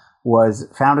Tylenol,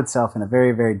 found itself in a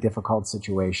very, very difficult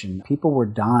situation. People were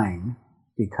dying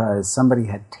because somebody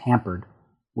had tampered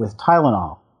with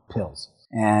Tylenol pills,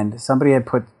 and somebody had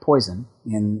put poison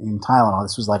in Tylenol.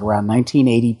 This was like around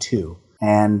 1982,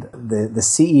 and the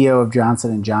CEO of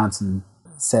Johnson & Johnson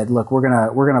said, "Look, we're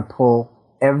gonna pull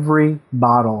every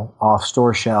bottle off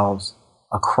store shelves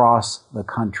across the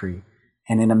country."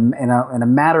 And in a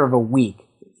matter of a week,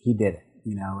 he did it.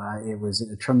 It was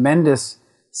a tremendous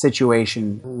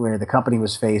situation where the company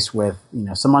was faced with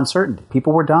some uncertainty.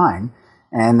 People were dying,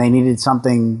 and they needed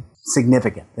something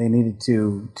significant. They needed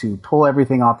to pull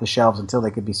everything off the shelves until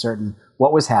they could be certain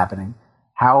what was happening,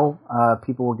 how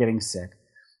people were getting sick.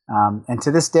 And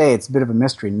to this day, it's a bit of a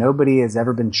mystery. Nobody has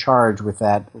ever been charged with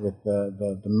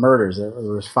the murders. There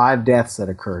was 5 deaths that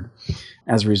occurred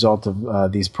as a result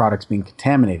of these products being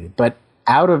contaminated. But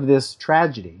out of this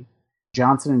tragedy,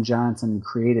 Johnson & Johnson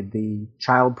created the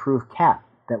child-proof cap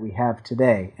that we have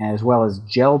today, as well as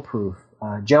gel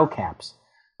caps,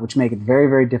 which make it very,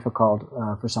 very difficult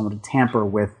for someone to tamper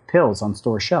with pills on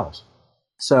store shelves.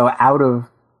 So out of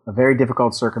a very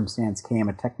difficult circumstance came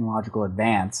a technological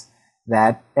advance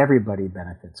that everybody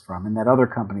benefits from and that other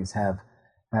companies have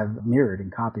mirrored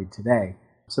and copied today.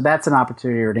 So that's an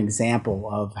opportunity or an example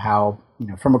of how,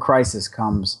 from a crisis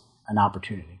comes an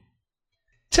opportunity.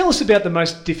 Tell us about the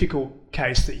most difficult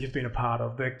case that you've been a part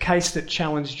of, the case that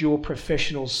challenged your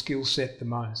professional skill set the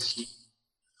most.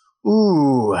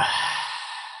 Ooh,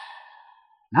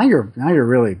 now you're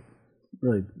really,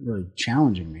 really, really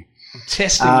challenging me. I'm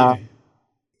testing you.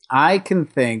 I can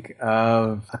think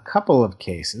of a couple of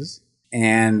cases.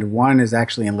 and one is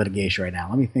actually in litigation right now.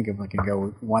 Let me think if I can go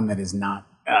with one that is not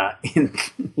in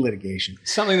litigation.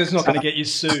 Something that's not going to get you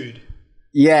sued.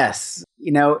 Yes.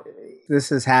 This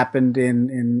has happened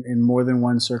in more than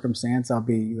one circumstance. I'll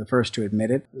be the first to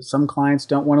admit it. Some clients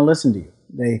don't want to listen to you.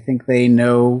 They think they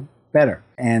know better.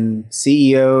 And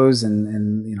CEOs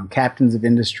and captains of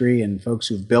industry and folks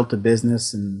who've built a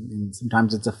business, and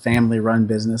sometimes it's a family-run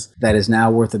business that is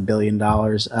now worth $1 billion,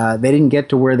 they didn't get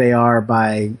to where they are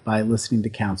by listening to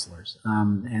counselors.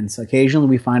 And so occasionally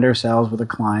we find ourselves with a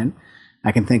client.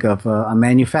 I can think of a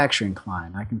manufacturing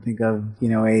client. I can think of,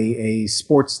 a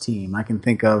sports team. I can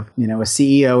think of, a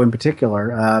CEO in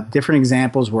particular. Different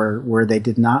examples where they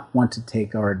did not want to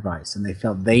take our advice and they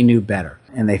felt they knew better.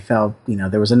 And they felt,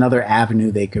 there was another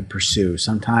avenue they could pursue.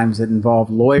 Sometimes it involved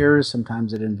lawyers.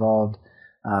 Sometimes it involved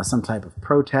some type of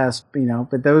protest,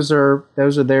 but those are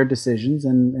their decisions.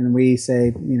 And we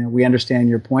say, we understand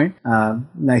your point.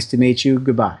 Nice to meet you.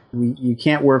 Goodbye. You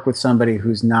can't work with somebody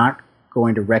who's not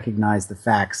going to recognize the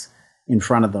facts in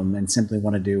front of them and simply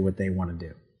want to do what they want to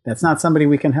do. That's not somebody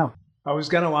we can help. I was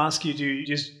going to ask you, do you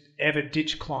just ever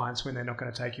ditch clients when they're not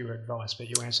going to take your advice? But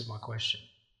you answered my question.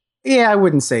 Yeah, I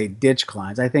wouldn't say ditch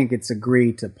clients. I think it's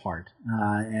agree to part.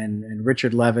 And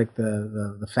Richard Levick,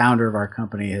 the founder of our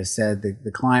company, has said that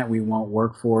the client we won't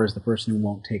work for is the person who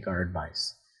won't take our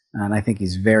advice. And I think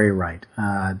he's very right,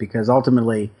 because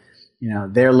ultimately,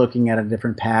 they're looking at a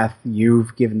different path.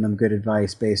 You've given them good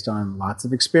advice based on lots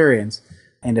of experience.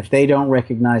 And if they don't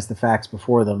recognize the facts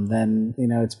before them, then,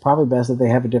 it's probably best that they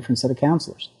have a different set of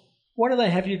counselors. Why do they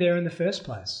have you there in the first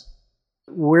place?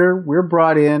 We're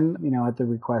brought in, at the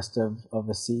request of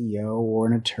a CEO or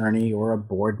an attorney or a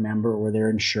board member or their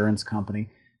insurance company.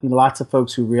 Lots of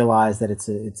folks who realize that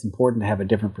it's important to have a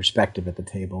different perspective at the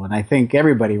table. And I think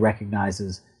everybody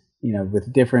recognizes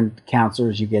with different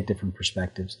counselors, you get different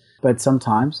perspectives. But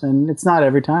sometimes, and it's not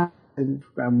every time,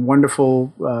 I'm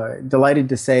delighted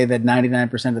to say that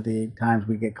 99% of the times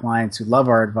we get clients who love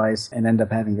our advice and end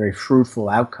up having very fruitful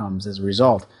outcomes as a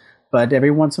result. But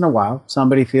every once in a while,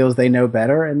 somebody feels they know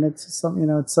better, and it's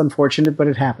unfortunate, but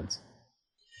it happens.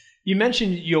 You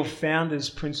mentioned your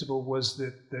founder's principle was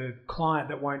that the client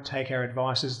that won't take our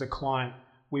advice is the client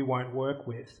we won't work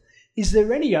with. Is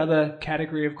there any other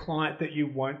category of client that you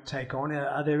won't take on?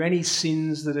 Are there any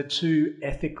sins that are too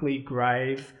ethically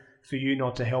grave for you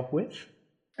not to help with?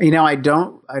 I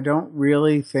don't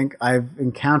really think I've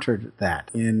encountered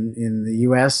that. In the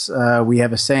U.S., we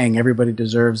have a saying: everybody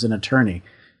deserves an attorney,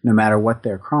 no matter what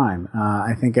their crime.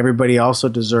 I think everybody also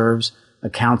deserves a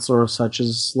counselor such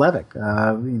as Levick,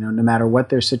 no matter what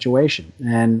their situation.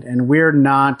 And we're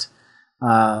not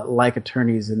like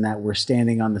attorneys in that we're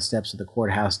standing on the steps of the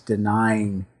courthouse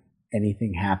denying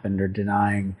anything happened or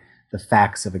denying the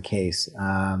facts of a case.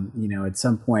 At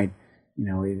some point,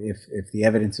 if the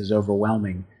evidence is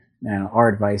overwhelming, our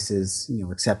advice is,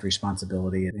 accept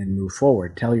responsibility and move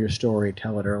forward. Tell your story,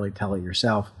 tell it early, tell it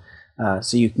yourself,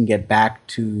 so you can get back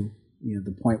to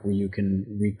the point where you can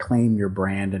reclaim your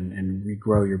brand and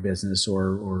regrow your business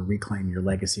or reclaim your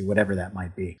legacy, whatever that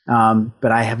might be.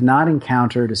 But I have not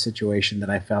encountered a situation that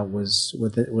I felt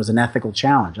was an ethical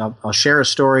challenge. I'll share a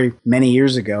story. Many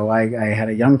years ago, I had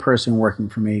a young person working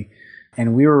for me,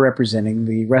 and we were representing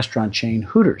the restaurant chain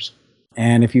Hooters.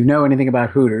 And if you know anything about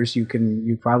Hooters, you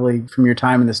probably, from your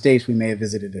time in the States, we may have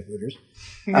visited at Hooters.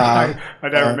 No, I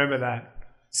don't remember that.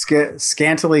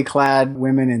 Scantily clad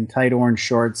women in tight orange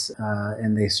shorts,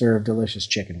 and they serve delicious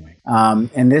chicken wing.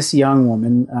 And this young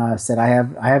woman said, "I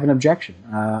have an objection.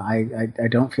 I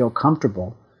don't feel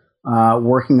comfortable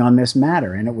working on this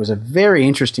matter." And it was a very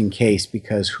interesting case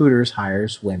because Hooters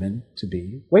hires women to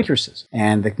be waitresses.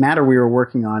 And the matter we were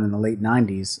working on in the late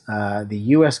 90s, the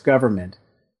U.S. government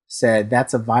said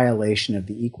that's a violation of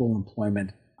the Equal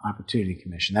Employment Opportunity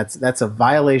Commission. That's a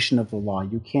violation of the law.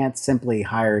 You can't simply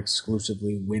hire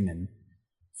exclusively women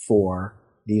for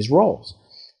these roles.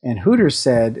 And Hooters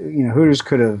said, Hooters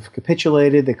could have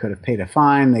capitulated, they could have paid a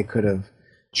fine, they could have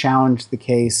challenged the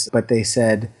case, but they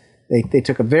said they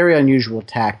took a very unusual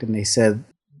tact, and they said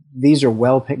these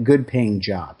are good paying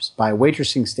jobs. By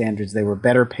waitressing standards, they were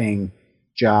better paying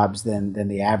jobs than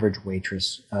the average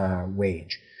waitress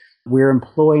wage. We're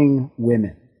employing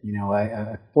women.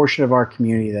 A portion of our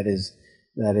community that is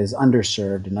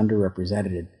underserved and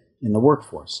underrepresented in the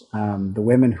workforce. The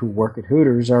women who work at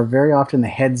Hooters are very often the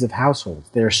heads of households.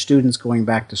 They're students going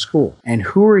back to school. And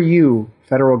who are you,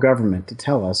 federal government, to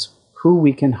tell us who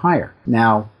we can hire?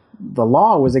 Now, the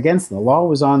law was against them. The law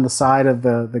was on the side of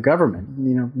the government.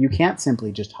 You can't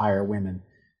simply just hire women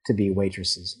to be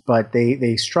waitresses. But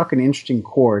they struck an interesting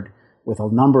chord with a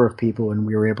number of people, and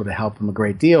we were able to help them a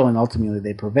great deal, and ultimately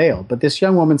they prevailed. But this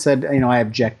young woman said, I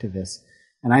object to this.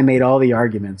 And I made all the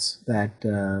arguments that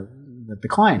the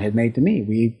client had made to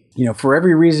me. For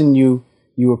every reason you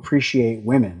appreciate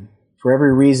women, for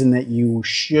every reason that you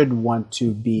should want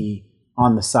to be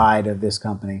on the side of this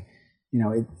company,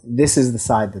 this is the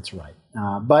side that's right.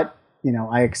 But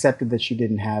I accepted that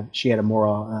she had a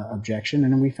moral objection,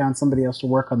 and then we found somebody else to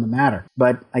work on the matter.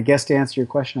 But I guess to answer your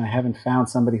question, I haven't found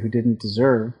somebody who didn't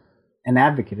deserve an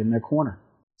advocate in their corner.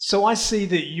 So I see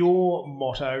that your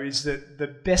motto is that the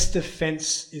best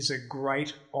defense is a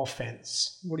great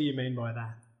offense. What do you mean by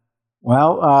that?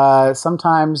 Well,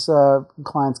 sometimes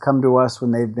clients come to us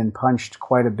when they've been punched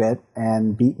quite a bit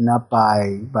and beaten up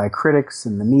by critics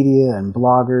and the media and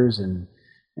bloggers, and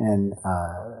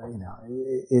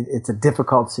it's a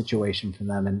difficult situation for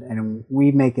them, and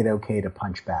we make it okay to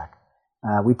punch back.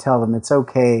 We tell them it's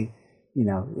okay.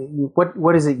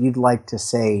 What is it you'd like to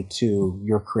say to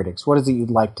your critics? What is it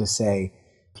you'd like to say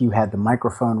if you had the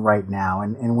microphone right now?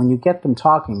 And when you get them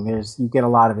talking, you get a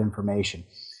lot of information.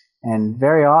 And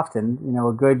very often,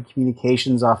 a good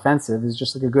communications offensive is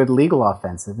just like a good legal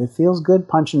offensive. It feels good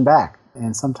punching back.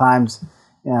 And sometimes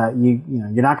you're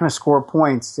not going to score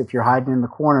points if you're hiding in the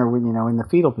corner, in the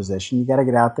fetal position. You got to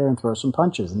get out there and throw some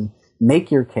punches and make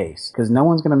your case, because no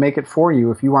one's going to make it for you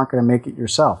if you aren't going to make it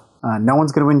yourself. No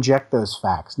one's going to inject those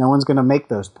facts. No one's going to make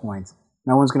those points.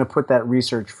 No one's going to put that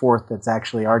research forth that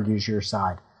actually argues your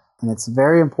side. And it's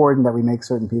very important that we make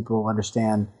certain people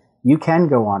understand you can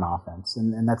go on offense,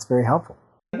 and that's very helpful.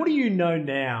 What do you know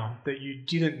now that you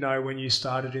didn't know when you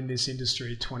started in this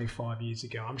industry 25 years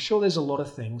ago? I'm sure there's a lot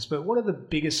of things, but what are the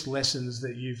biggest lessons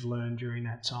that you've learned during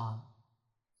that time?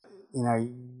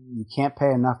 You can't pay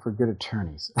enough for good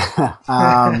attorneys.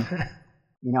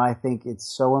 I think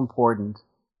it's so important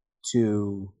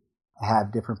to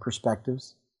have different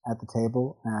perspectives at the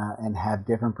table and have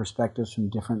different perspectives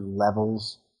from different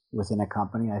levels within a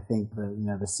company. I think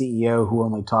the CEO who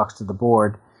only talks to the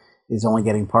board is only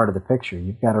getting part of the picture.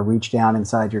 You've got to reach down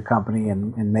inside your company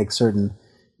and make certain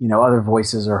other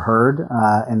voices are heard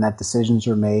and that decisions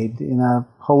are made in a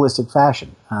holistic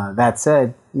fashion. That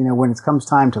said, when it comes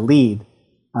time to lead,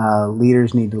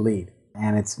 leaders need to lead.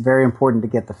 And it's very important to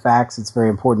get the facts. It's very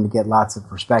important to get lots of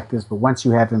perspectives. But once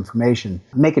you have information,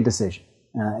 make a decision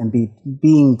and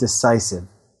being decisive,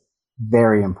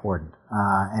 very important.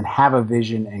 And have a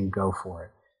vision and go for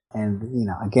it. And,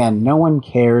 again, no one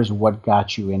cares what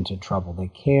got you into trouble. They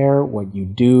care what you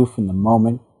do from the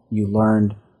moment you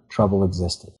learned trouble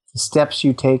existed. The steps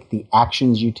you take, the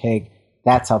actions you take,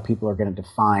 that's how people are going to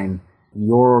define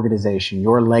your organization,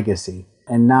 your legacy,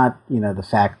 and not, the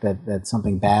fact that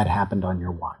something bad happened on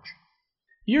your watch.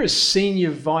 You're a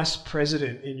senior vice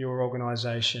president in your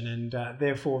organization and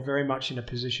therefore very much in a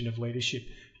position of leadership.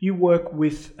 You work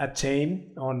with a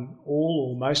team on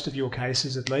all or most of your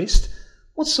cases at least.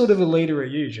 What sort of a leader are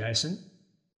you, Jason?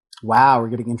 Wow, we're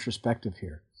getting introspective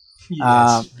here.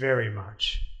 Yes, very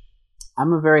much.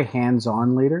 I'm a very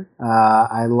hands-on leader.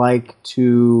 I like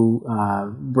to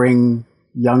bring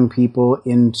young people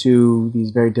into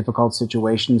these very difficult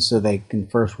situations so they can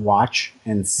first watch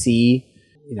and see,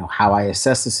 how I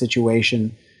assess the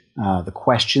situation, the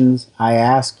questions I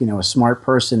ask. A smart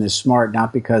person is smart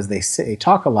not because they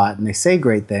talk a lot and they say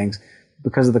great things, but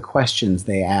because of the questions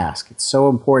they ask. It's so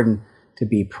important to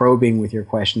be probing with your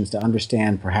questions, to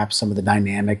understand perhaps some of the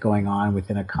dynamic going on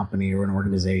within a company or an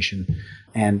organization.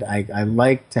 And I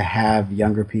like to have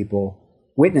younger people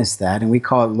witness that, and we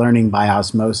call it learning by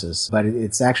osmosis, but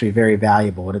it's actually very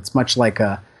valuable. And it's much like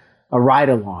a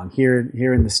ride-along.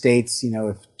 Here in the States,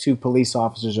 if two police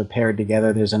officers are paired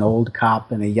together, there's an old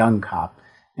cop and a young cop.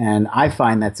 And I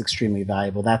find that's extremely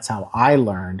valuable. That's how I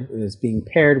learned, is being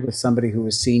paired with somebody who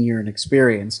was senior and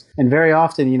experienced. And very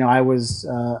often, I was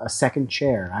a second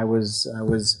chair. I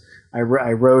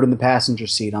rode in the passenger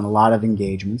seat on a lot of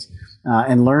engagements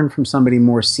and learned from somebody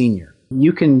more senior.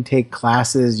 You can take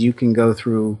classes, you can go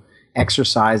through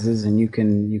exercises, and you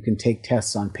can take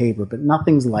tests on paper, but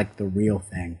nothing's like the real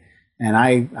thing. And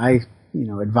I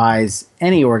advise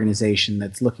any organization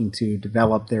that's looking to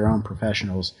develop their own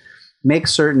professionals, make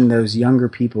certain those younger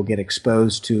people get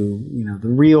exposed to, the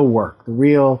real work, the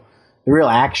real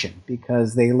action,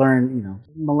 because they learn,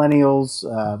 millennials,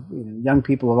 young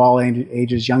people of all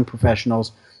ages, young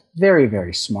professionals, very,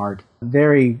 very smart,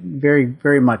 very, very,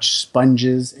 very much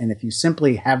sponges. And if you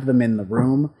simply have them in the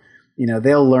room,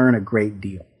 they'll learn a great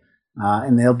deal.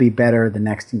 And they'll be better the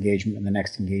next engagement and the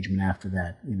next engagement after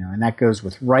that, and that goes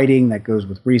with writing, that goes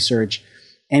with research.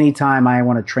 Anytime I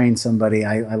want to train somebody,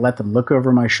 I let them look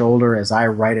over my shoulder as I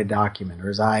write a document or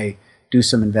as I do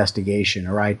some investigation,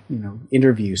 or I,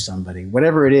 interview somebody.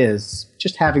 Whatever it is,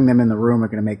 just having them in the room are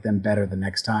going to make them better the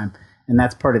next time. And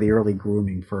that's part of the early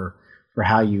grooming for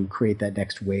how you create that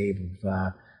next wave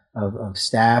of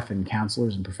staff and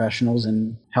counselors and professionals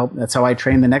and help. That's how I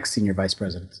train the next senior vice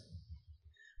presidents.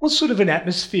 What sort of an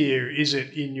atmosphere is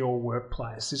it in your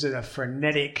workplace? Is it a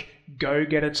frenetic,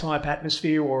 go-getter type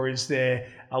atmosphere, or is there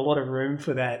a lot of room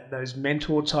for those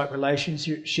mentor type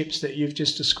relationships that you've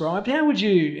just described? How would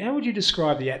you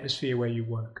describe the atmosphere where you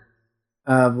work?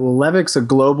 Well, Levick's a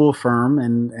global firm,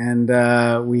 and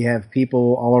we have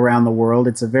people all around the world.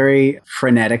 It's a very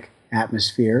frenetic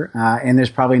atmosphere, and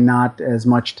there's probably not as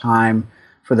much time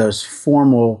for those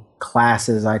formal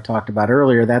classes I talked about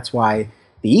earlier. That's why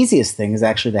the easiest thing is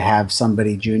actually to have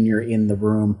somebody junior in the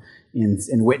room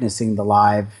in witnessing the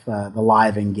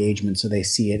live engagement, so they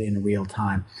see it in real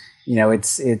time.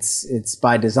 It's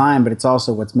by design, but it's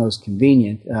also what's most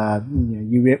convenient.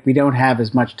 We don't have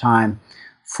as much time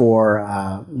for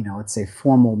let's say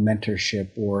formal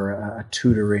mentorship or a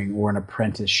tutoring or an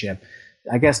apprenticeship.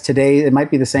 I guess today it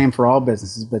might be the same for all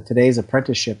businesses, but today's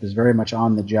apprenticeship is very much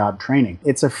on-the-job training.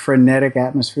 It's a frenetic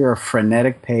atmosphere, a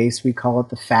frenetic pace. We call it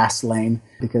the fast lane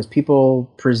because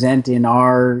people present in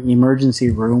our emergency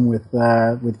room with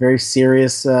very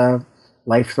serious,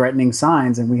 life-threatening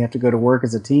signs, and we have to go to work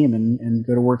as a team and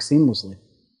go to work seamlessly.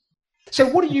 So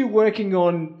what are you working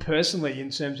on personally in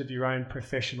terms of your own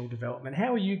professional development?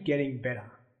 How are you getting better?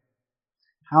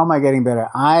 How am I getting better?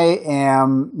 I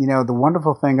am, the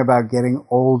wonderful thing about getting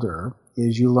older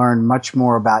is you learn much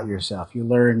more about yourself. You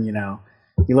learn,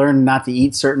 you learn not to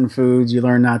eat certain foods. You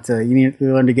learn you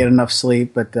learn to get enough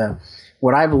sleep. But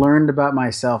what I've learned about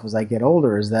myself as I get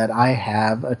older is that I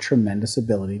have a tremendous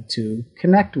ability to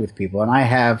connect with people. And I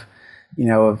have,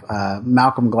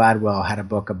 Malcolm Gladwell had a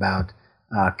book about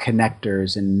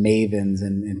connectors and mavens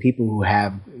and people who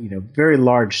have, very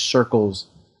large circles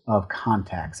of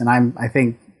contacts. And I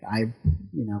think I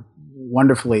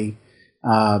wonderfully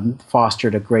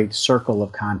fostered a great circle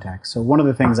of contacts. So one of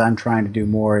the things I'm trying to do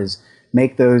more is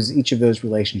make each of those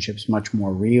relationships much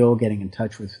more real, getting in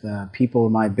touch with people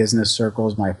in my business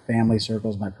circles, my family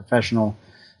circles, my professional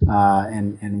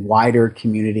and wider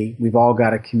community. We've all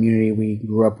got a community we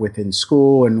grew up with in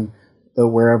school, and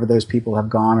wherever those people have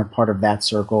gone are part of that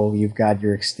circle. You've got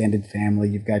your extended family,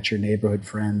 you've got your neighborhood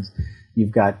friends,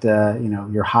 you've got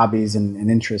your hobbies and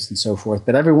interests and so forth.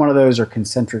 But every one of those are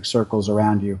concentric circles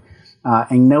around you.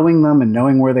 And knowing them and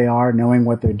knowing where they are, knowing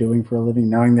what they're doing for a living,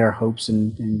 knowing their hopes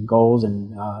and goals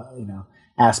and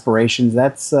aspirations,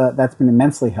 that's been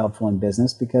immensely helpful in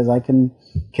business because I can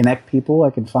connect people. I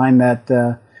can find that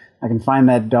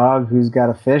dog who's got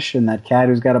a fish and that cat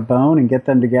who's got a bone and get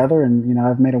them together, and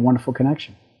I've made a wonderful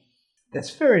connection. That's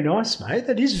very nice, mate.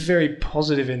 That is very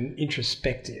positive and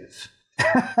introspective.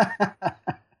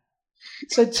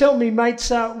 So tell me,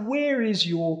 mates, where is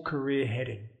your career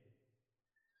heading?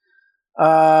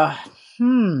 Are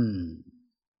you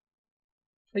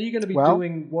going to be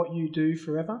doing what you do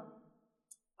forever?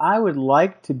 I would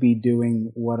like to be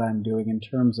doing what I'm doing in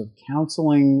terms of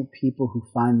counseling people who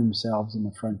find themselves in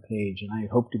the front page, and I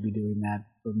hope to be doing that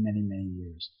for many, many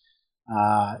years.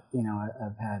 I'm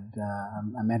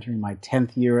entering my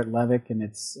 10th year at Levick, and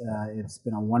it's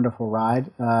been a wonderful ride,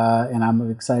 and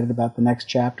I'm excited about the next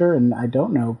chapter. And I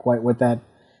don't know quite what that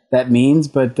means,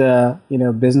 but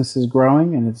business is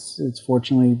growing, and it's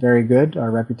fortunately very good.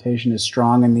 Our reputation is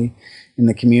strong in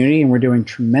the community, and we're doing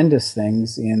tremendous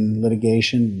things in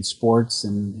litigation and sports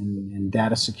and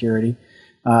data security.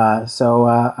 So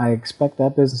I expect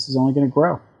that business is only going to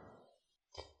grow.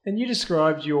 And you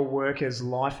described your work as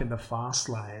life in the fast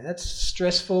lane. That's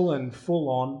stressful and full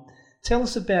on. Tell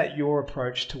us about your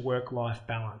approach to work-life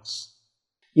balance.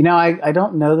 I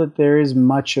don't know that there is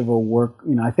much of a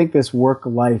I think this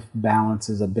work-life balance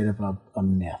is a bit of a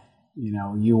myth.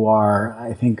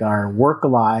 I think our work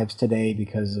lives today,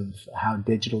 because of how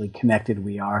digitally connected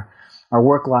we are, our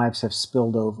work lives have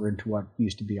spilled over into what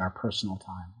used to be our personal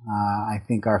time. I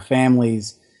think our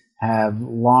families have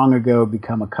long ago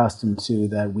become accustomed to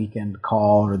that weekend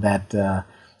call, or that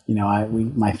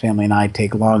my family and I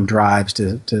take long drives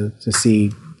to see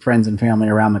friends and family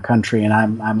around the country, and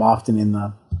I'm often in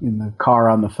the car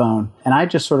on the phone, and I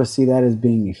just sort of see that as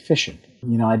being efficient.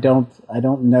 I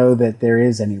don't know that there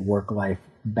is any work-life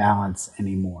balance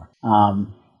anymore.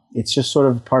 It's just sort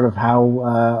of part of how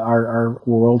our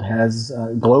world has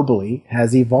globally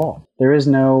has evolved.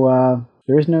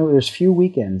 There's few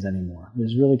weekends anymore.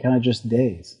 There's really kind of just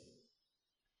days.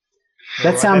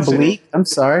 That sounds bleak. I'm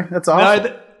sorry. That's awesome.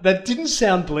 No, that didn't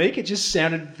sound bleak. It just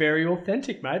sounded very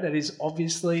authentic, mate. That is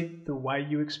obviously the way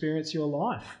you experience your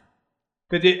life.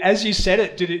 But as you said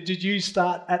it, did you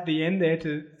start at the end there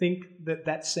to think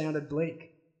that sounded bleak?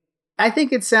 I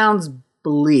think it sounds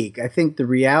bleak. I think the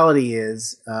reality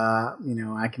is,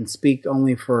 I can speak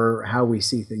only for how we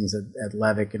see things at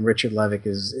Levick, and Richard Levick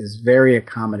is very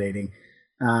accommodating.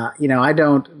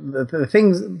 The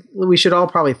things, we should all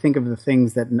probably think of the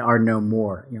things that are no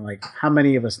more. Like how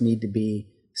many of us need to be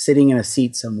sitting in a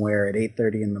seat somewhere at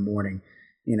 8:30 in the morning,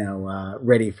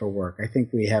 ready for work. I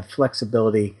think we have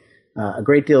flexibility, a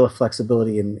great deal of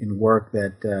flexibility in work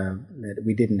that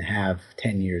we didn't have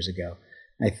 10 years ago.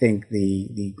 I think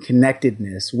the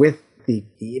connectedness with the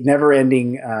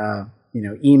never-ending,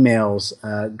 emails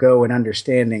go and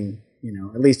understanding,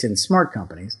 at least in smart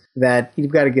companies, that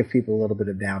you've got to give people a little bit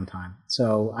of downtime.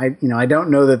 So I don't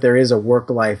know that there is a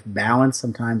work-life balance.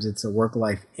 Sometimes it's a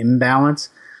work-life imbalance.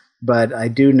 But I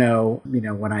do know,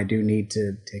 when I do need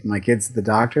to take my kids to the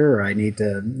doctor or I need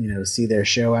to, see their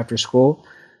show after school,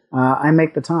 I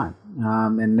make the time.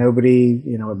 And nobody,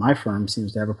 at my firm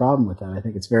seems to have a problem with that. I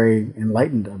think it's very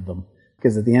enlightened of them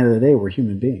because at the end of the day, we're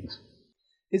human beings.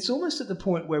 It's almost at the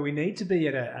point where we need to be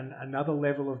at another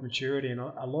level of maturity, and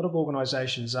a lot of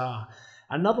organisations are.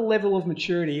 Another level of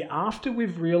maturity after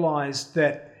we've realised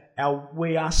that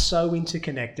we are so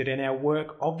interconnected and our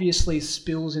work obviously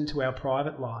spills into our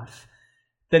private life.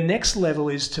 The next level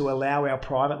is to allow our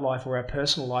private life or our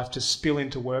personal life to spill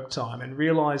into work time and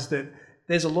realise that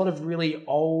there's a lot of really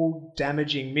old,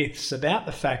 damaging myths about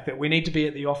the fact that we need to be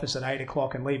at the office at 8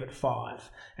 o'clock and leave at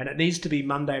 5, and it needs to be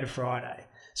Monday to Friday.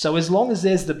 So as long as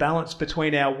there's the balance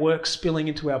between our work spilling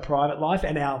into our private life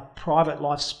and our private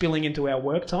life spilling into our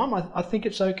work time, I think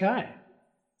it's okay.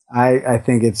 I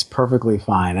think it's perfectly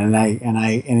fine, and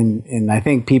I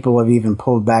think people have even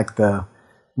pulled back the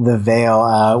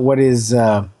veil. What is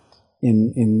do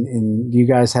you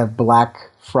guys have Black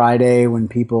Friday when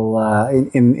people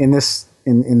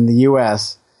in the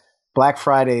U.S. Black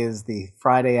Friday is the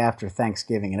Friday after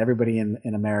Thanksgiving, and everybody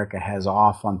in America has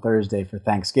off on Thursday for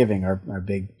Thanksgiving, our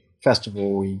big festival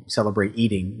where we celebrate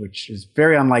eating, which is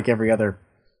very unlike every other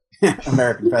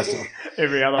American festival.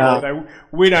 Every other holiday.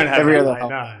 We don't have every other holiday,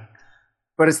 no.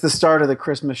 But it's the start of the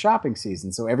Christmas shopping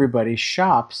season, so everybody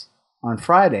shops on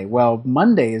Friday. Well,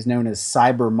 Monday is known as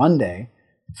Cyber Monday.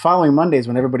 Following Monday is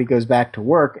when everybody goes back to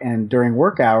work and during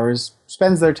work hours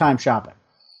spends their time shopping.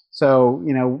 So,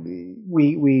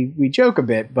 we joke a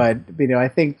bit, but I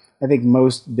think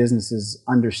most businesses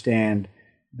understand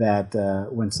that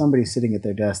when somebody's sitting at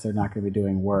their desk, they're not going to be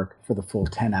doing work for the full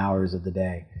 10 hours of the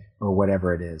day or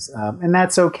whatever it is. And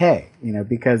that's okay,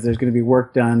 because there's going to be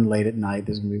work done late at night.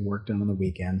 There's going to be work done on the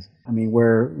weekends. I mean,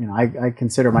 I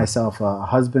consider myself a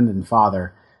husband and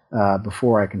father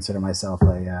before I consider myself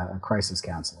a crisis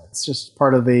counselor. It's just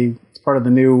part of the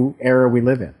new era we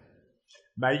live in.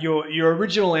 Mate, your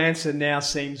original answer now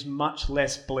seems much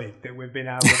less bleak, that we've been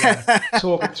able to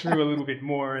talk it through a little bit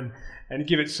more and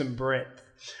give it some breadth.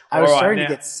 I was starting to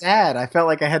get sad. I felt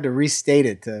like I had to restate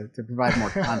it to provide more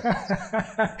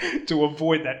context. To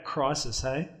avoid that crisis,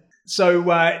 hey? So,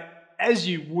 as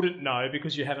you wouldn't know,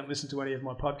 because you haven't listened to any of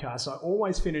my podcasts, I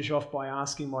always finish off by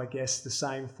asking my guests the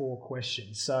same 4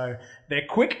 questions. So they're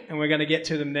quick, and we're going to get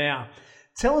to them now.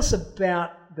 Tell us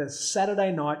about the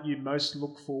Saturday night you most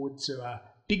look forward to, a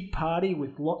big party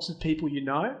with lots of people you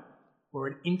know, or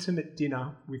an intimate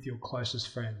dinner with your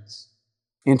closest friends?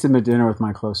 Intimate dinner with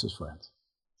my closest friends.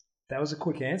 That was a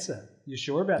quick answer. You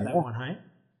sure about that one, hey?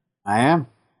 I am.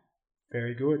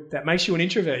 Very good. That makes you an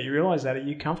introvert. You realise that. Are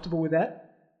you comfortable with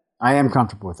that? I am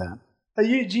comfortable with that.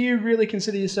 Do you really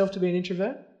consider yourself to be an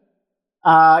introvert?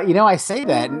 I say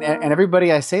that, and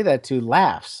everybody I say that to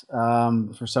laughs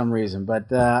for some reason. But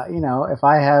if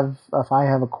I have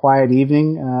a quiet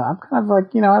evening, I'm kind of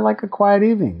like I like a quiet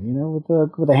evening.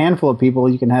 With a handful of people,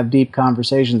 you can have deep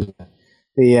conversations.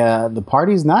 The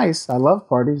party's nice. I love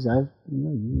parties. I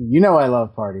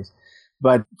love parties.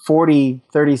 But 40,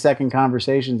 30-second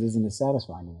conversations isn't as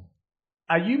satisfying to me.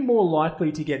 Are you more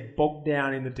likely to get bogged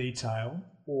down in the detail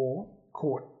or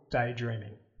caught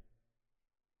daydreaming?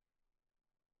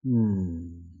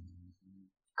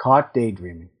 Caught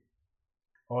daydreaming.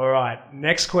 All right.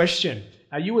 Next question.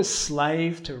 Are you a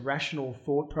slave to rational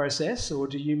thought process, or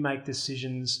do you make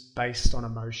decisions based on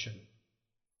emotion?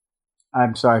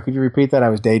 I'm sorry. Could you repeat that? I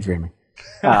was daydreaming.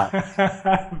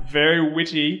 Very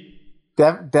witty.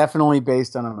 Definitely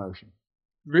based on emotion.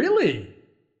 Really?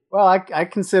 Well, I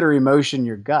consider emotion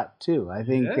your gut too. I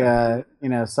think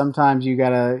sometimes you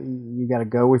gotta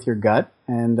go with your gut,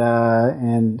 and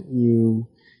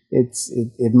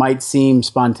it might seem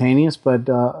spontaneous, but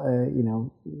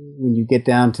when you get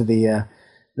down to the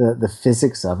the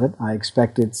physics of it. I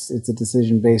expect it's a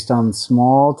decision based on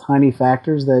small, tiny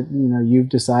factors that you've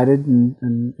decided,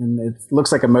 and it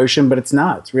looks like emotion, but it's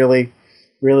not. It's really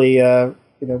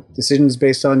decisions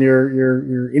based on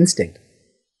your instinct.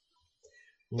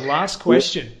 Last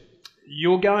question.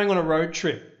 You're going on a road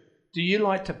trip. Do you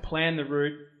like to plan the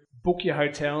route, book your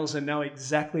hotels, and know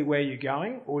exactly where you're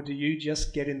going, or do you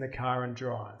just get in the car and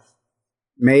drive?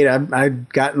 Mate, I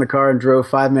got in the car and drove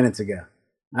 5 minutes ago.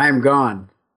 I'm gone.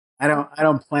 I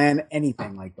don't plan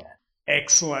anything like that.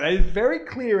 Excellent. Very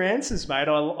clear answers, mate.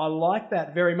 I like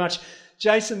that very much.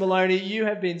 Jason Maloney, you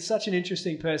have been such an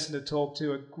interesting person to talk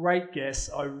to, a great guest.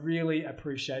 I really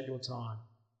appreciate your time.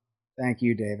 Thank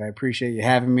you, Dave. I appreciate you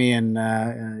having me, and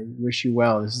wish you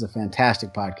well. This is a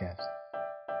fantastic podcast.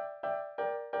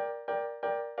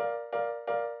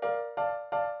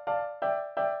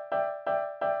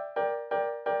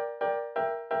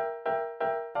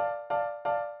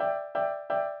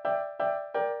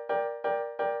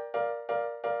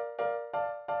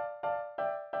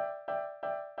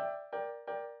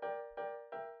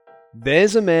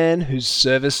 There's a man whose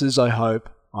services I hope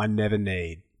I never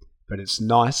need, but it's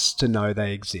nice to know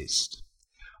they exist.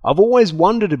 I've always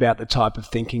wondered about the type of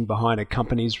thinking behind a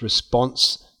company's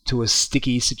response to a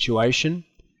sticky situation,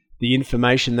 the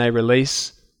information they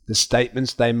release, the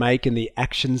statements they make and the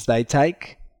actions they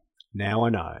take. Now I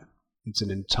know. It's an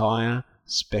entire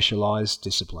specialised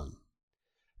discipline.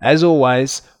 As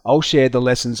always, I'll share the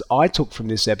lessons I took from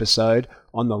this episode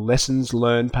on the Lessons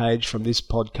Learned page from this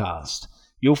podcast.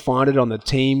 You'll find it on the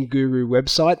Team Guru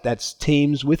website. That's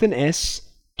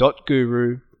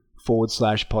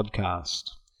teams.guru/podcast.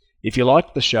 If you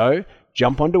liked the show,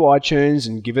 jump onto iTunes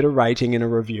and give it a rating and a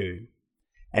review.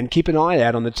 And keep an eye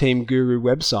out on the Team Guru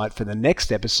website for the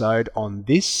next episode on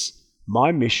this,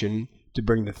 my mission to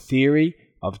bring the theory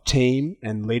of team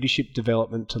and leadership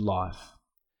development to life.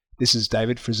 This is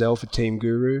David Frizzell for Team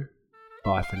Guru.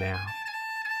 Bye for now.